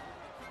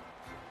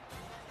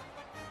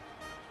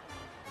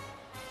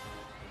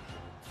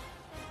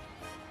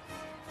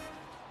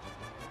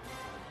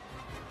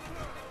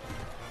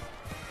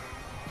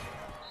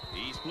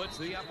 He splits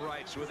the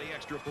uprights with the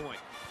extra point.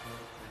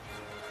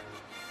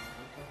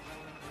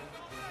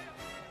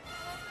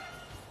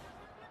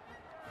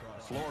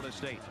 Florida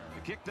State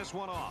to kick this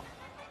one off.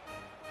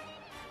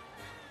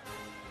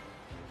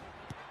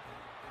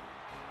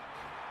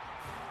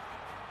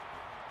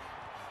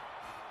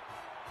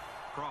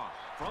 Cross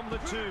from the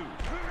 2. And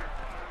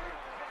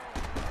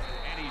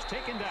he's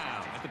taken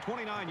down at the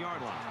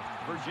 29-yard line.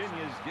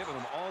 Virginia's given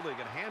them all they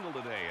can handle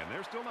today, and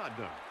they're still not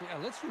done. Yeah,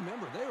 let's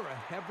remember, they were a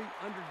heavy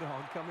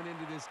underdog coming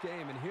into this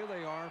game, and here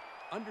they are,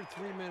 under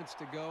 3 minutes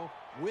to go,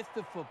 with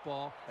the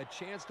football, a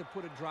chance to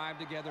put a drive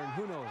together, and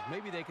who knows,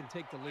 maybe they can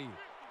take the lead.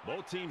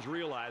 Both teams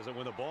realize that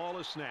when the ball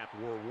is snapped,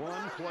 we're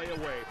one play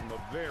away from a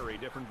very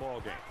different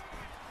ball game.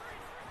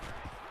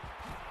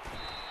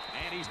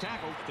 And he's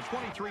tackled at the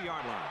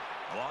 23-yard line.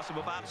 A loss of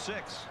about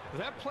 6.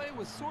 That play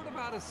was sort of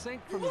out of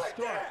sync from the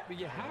start, but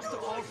you have to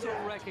also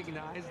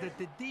recognize that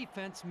the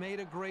defense made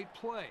a great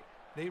play.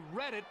 They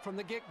read it from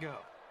the get-go.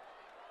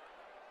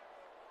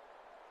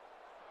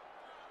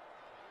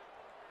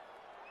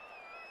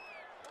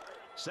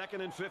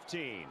 Second and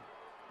 15.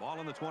 Ball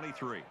on the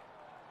 23.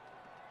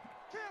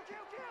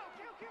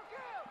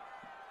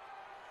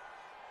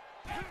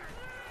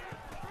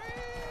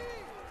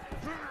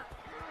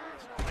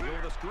 They go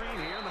with a screen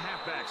here, and the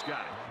halfback's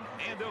got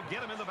it. And they'll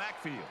get him in the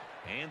backfield.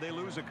 And they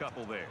lose a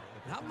couple there.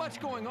 Not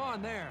much going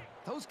on there.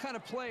 Those kind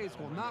of plays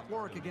will not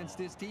work against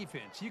this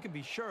defense. You can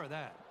be sure of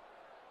that.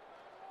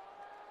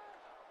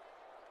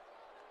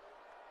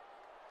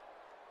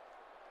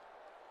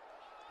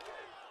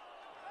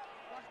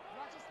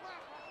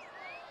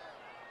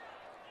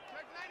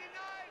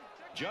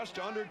 Just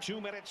under 2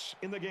 minutes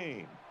in the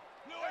game.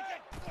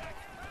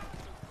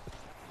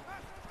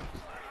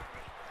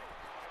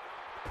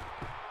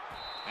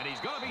 And he's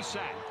going to be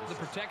sacked. The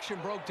protection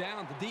broke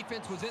down. The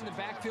defense was in the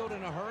backfield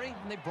in a hurry,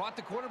 and they brought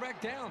the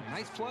quarterback down.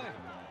 Nice play.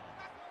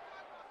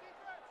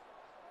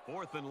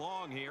 4th and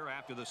long here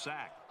after the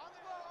sack.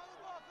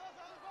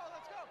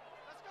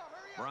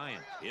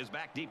 Bryant is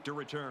back deep to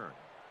return.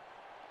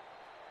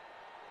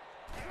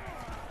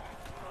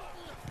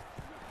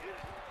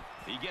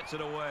 He gets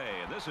it away,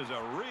 and this is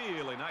a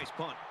really nice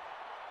punt.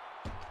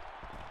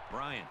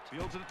 Bryant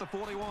fields it at the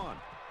 41.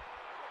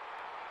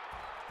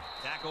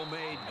 Tackle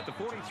made at the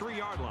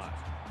 43-yard line.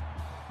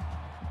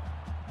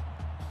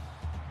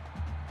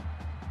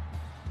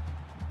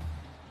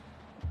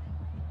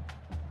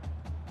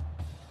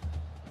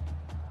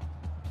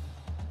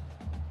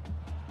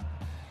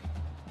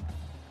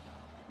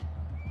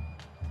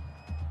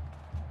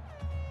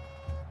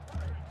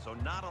 So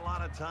not a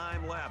lot of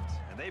time left,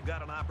 and they've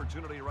got an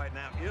opportunity right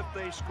now, if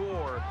they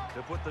score,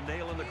 to put the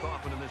nail in the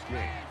coffin in this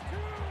game.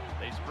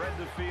 They spread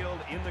the field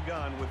in the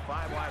gun with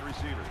 5 wide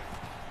receivers.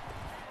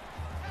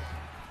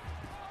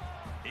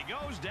 He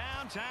goes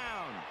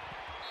downtown.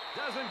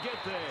 Doesn't get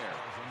there.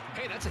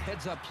 Hey, that's a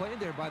heads-up play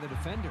there by the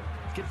defender.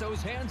 Get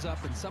those hands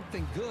up, and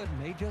something good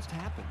may just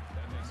happen.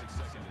 That makes it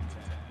 2nd and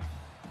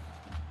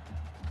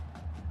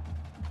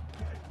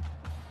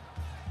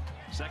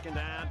 10. 2nd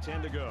down,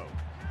 10 to go.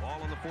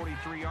 Ball on the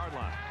 43-yard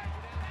line.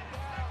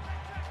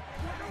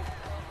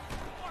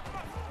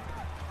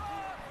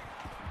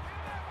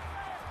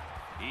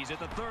 He's at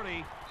the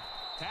 30.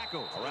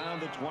 Tackle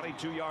Around the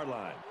 22-yard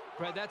line.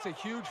 Brad, that's a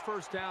huge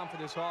first down for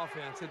this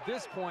offense. At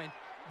this point,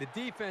 the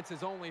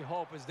defense's only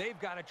hope is they've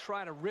got to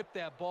try to rip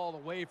that ball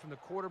away from the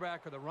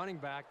quarterback or the running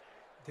back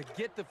to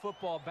get the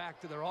football back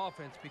to their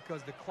offense,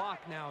 because the clock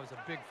now is a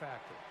big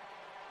factor.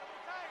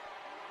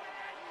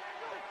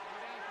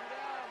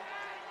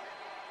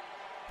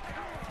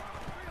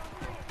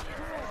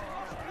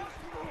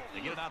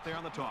 They get it out there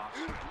on the toss.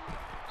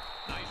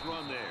 Nice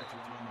run there.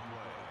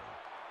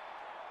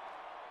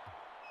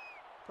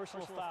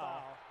 Personal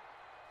foul.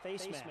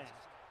 Face mask.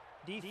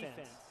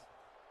 Defense.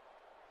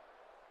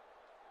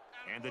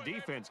 And the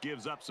defense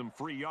gives up some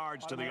free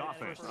yards to the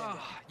offense.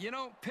 You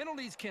know,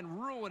 penalties can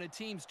ruin a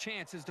team's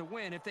chances to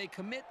win if they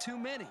commit too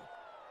many.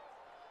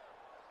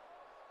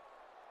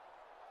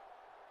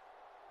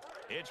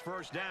 It's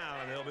first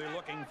down, and they'll be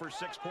looking for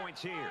 6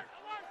 points here.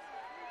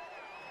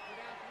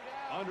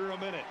 Under a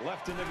minute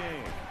left in the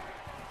game.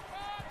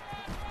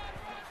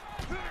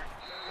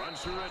 Runs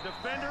through a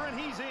defender, and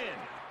he's in.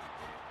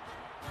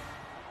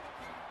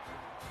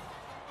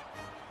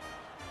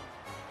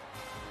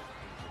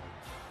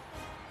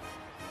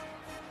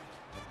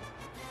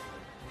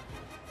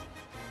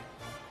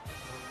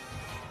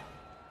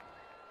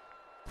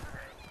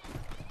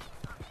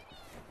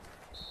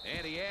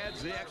 And he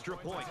adds the extra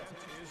point.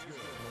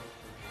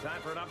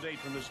 Time for an update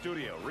from the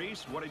studio.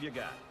 Reese, what have you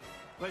got?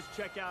 Let's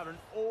check out an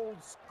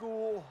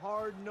old-school,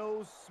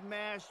 hard-nosed,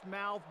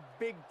 smash-mouth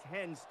Big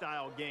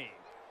Ten-style game.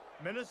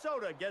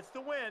 Minnesota gets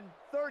the win,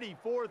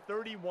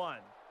 34-31.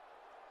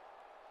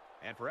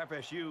 And for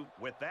FSU,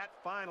 with that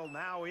final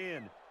now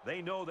in,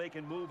 they know they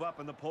can move up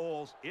in the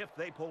polls if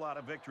they pull out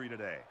a victory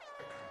today.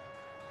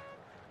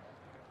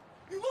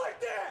 You like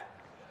that?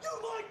 You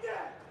like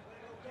that?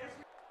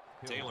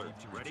 Taylor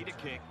ready to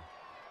kick.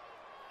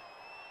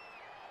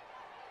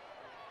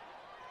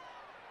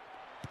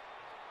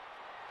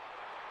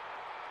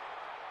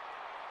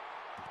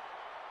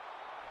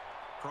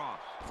 Cross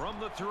from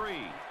the 3.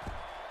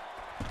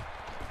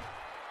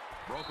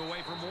 Broke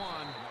away from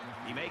 1.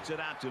 He makes it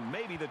out to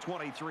maybe the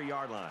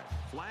 23-yard line.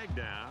 Flag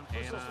down,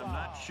 and I'm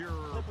not sure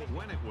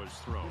when it was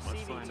thrown.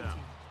 Let's find out.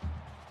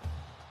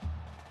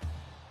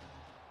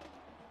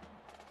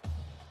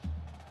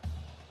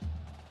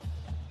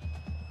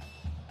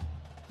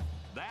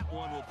 That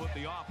one will put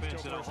the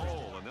offense in a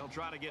hole, and they'll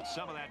try to get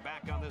some of that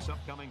back on this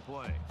upcoming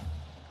play.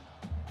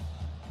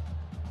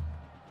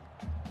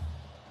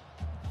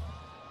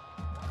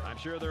 I'm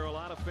sure there are a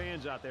lot of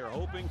fans out there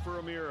hoping for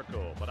a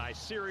miracle, but I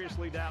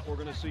seriously doubt we're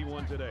going to see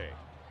one today.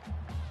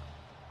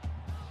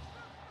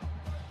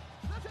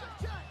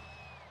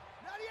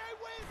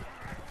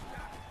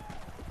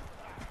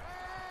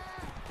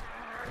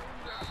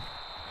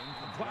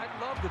 I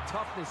love the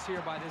toughness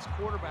here by this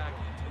quarterback,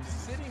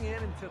 sitting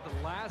in until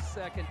the last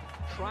second,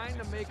 trying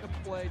to make a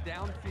play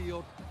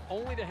downfield,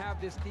 only to have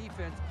this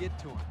defense get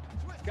to him.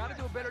 He's got to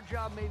do a better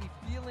job maybe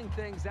feeling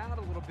things out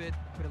a little bit,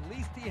 but at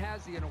least he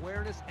has the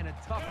awareness and a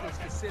toughness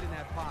to sit in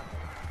that pocket.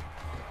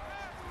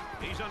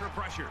 He's under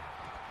pressure.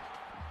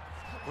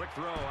 Quick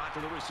throw out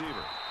to the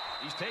receiver.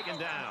 He's taken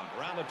down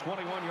around the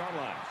 21-yard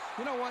line.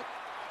 You know what?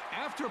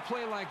 After a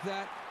play like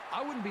that,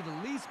 I wouldn't be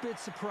the least bit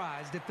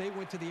surprised if they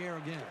went to the air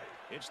again.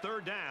 It's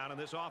 3rd down, and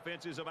this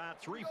offense is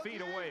about 3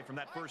 feet away from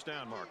that first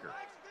down marker.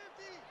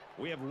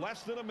 We have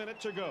less than a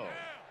minute to go.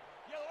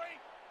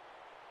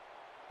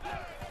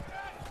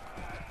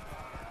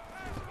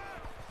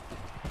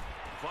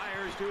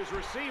 Fires to his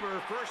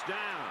receiver, first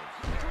down.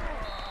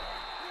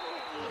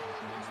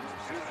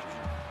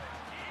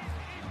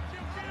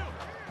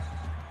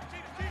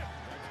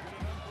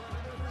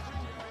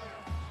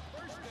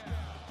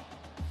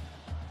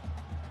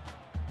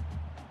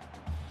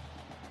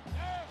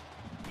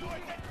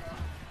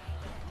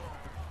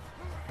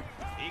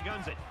 he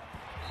guns it.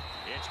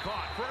 It's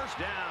caught. First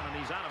down, and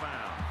he's out of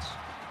bounds.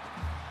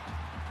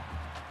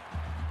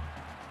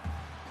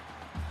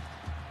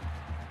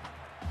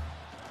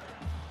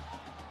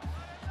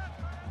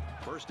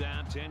 First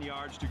down, 10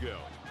 yards to go.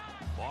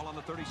 Ball on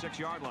the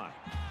 36-yard line.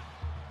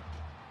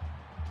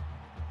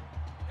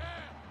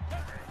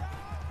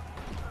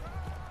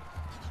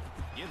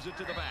 Gives it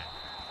to the back.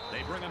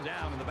 They bring him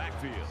down in the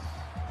backfield.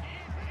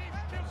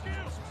 That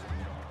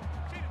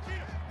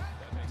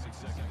makes it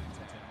 2nd and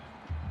 10.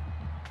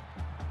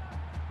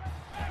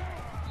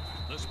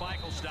 The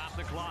spike will stop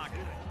the clock.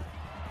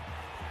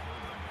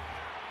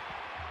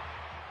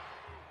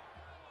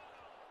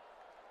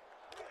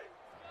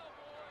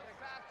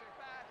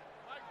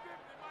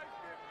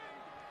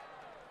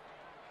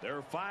 There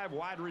are 5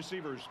 wide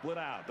receivers split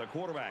out. The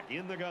quarterback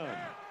in the gun.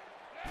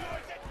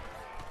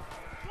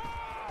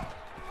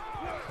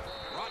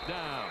 Brought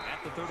down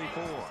at the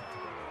 34.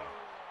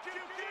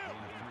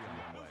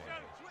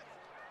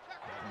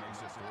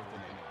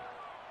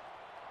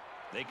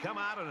 They come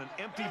out in an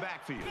empty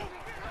backfield.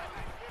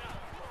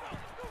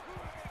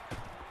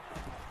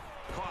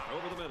 Caught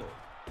over the middle.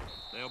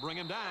 They'll bring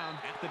him down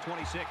at the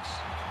 26.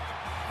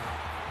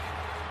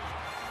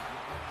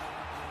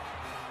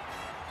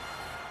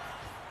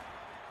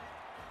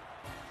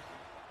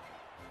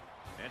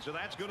 And so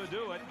that's going to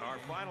do it. Our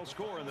final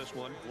score in this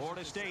one,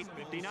 Florida State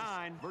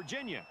 59,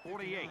 Virginia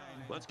 48.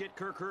 Let's get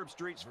Kirk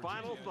Herbstreit's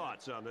final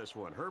thoughts on this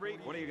one. Herbie,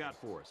 what do you got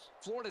for us?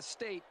 Florida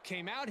State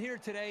came out here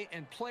today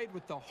and played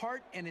with the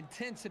heart and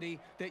intensity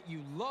that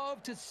you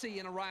love to see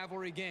in a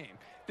rivalry game.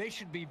 They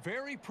should be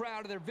very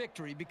proud of their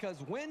victory because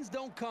wins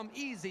don't come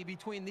easy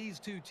between these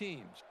two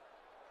teams.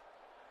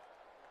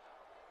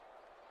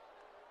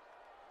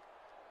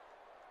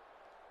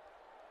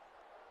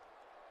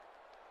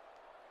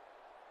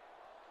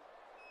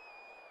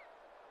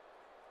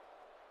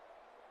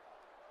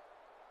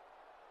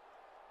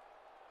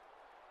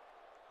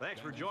 Thanks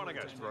for joining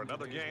us for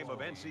another game of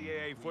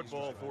NCAA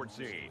Football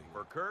 14.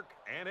 For Kirk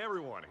and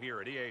everyone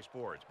here at EA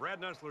Sports, Brad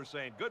Nussler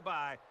saying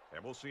goodbye,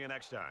 and we'll see you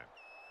next time.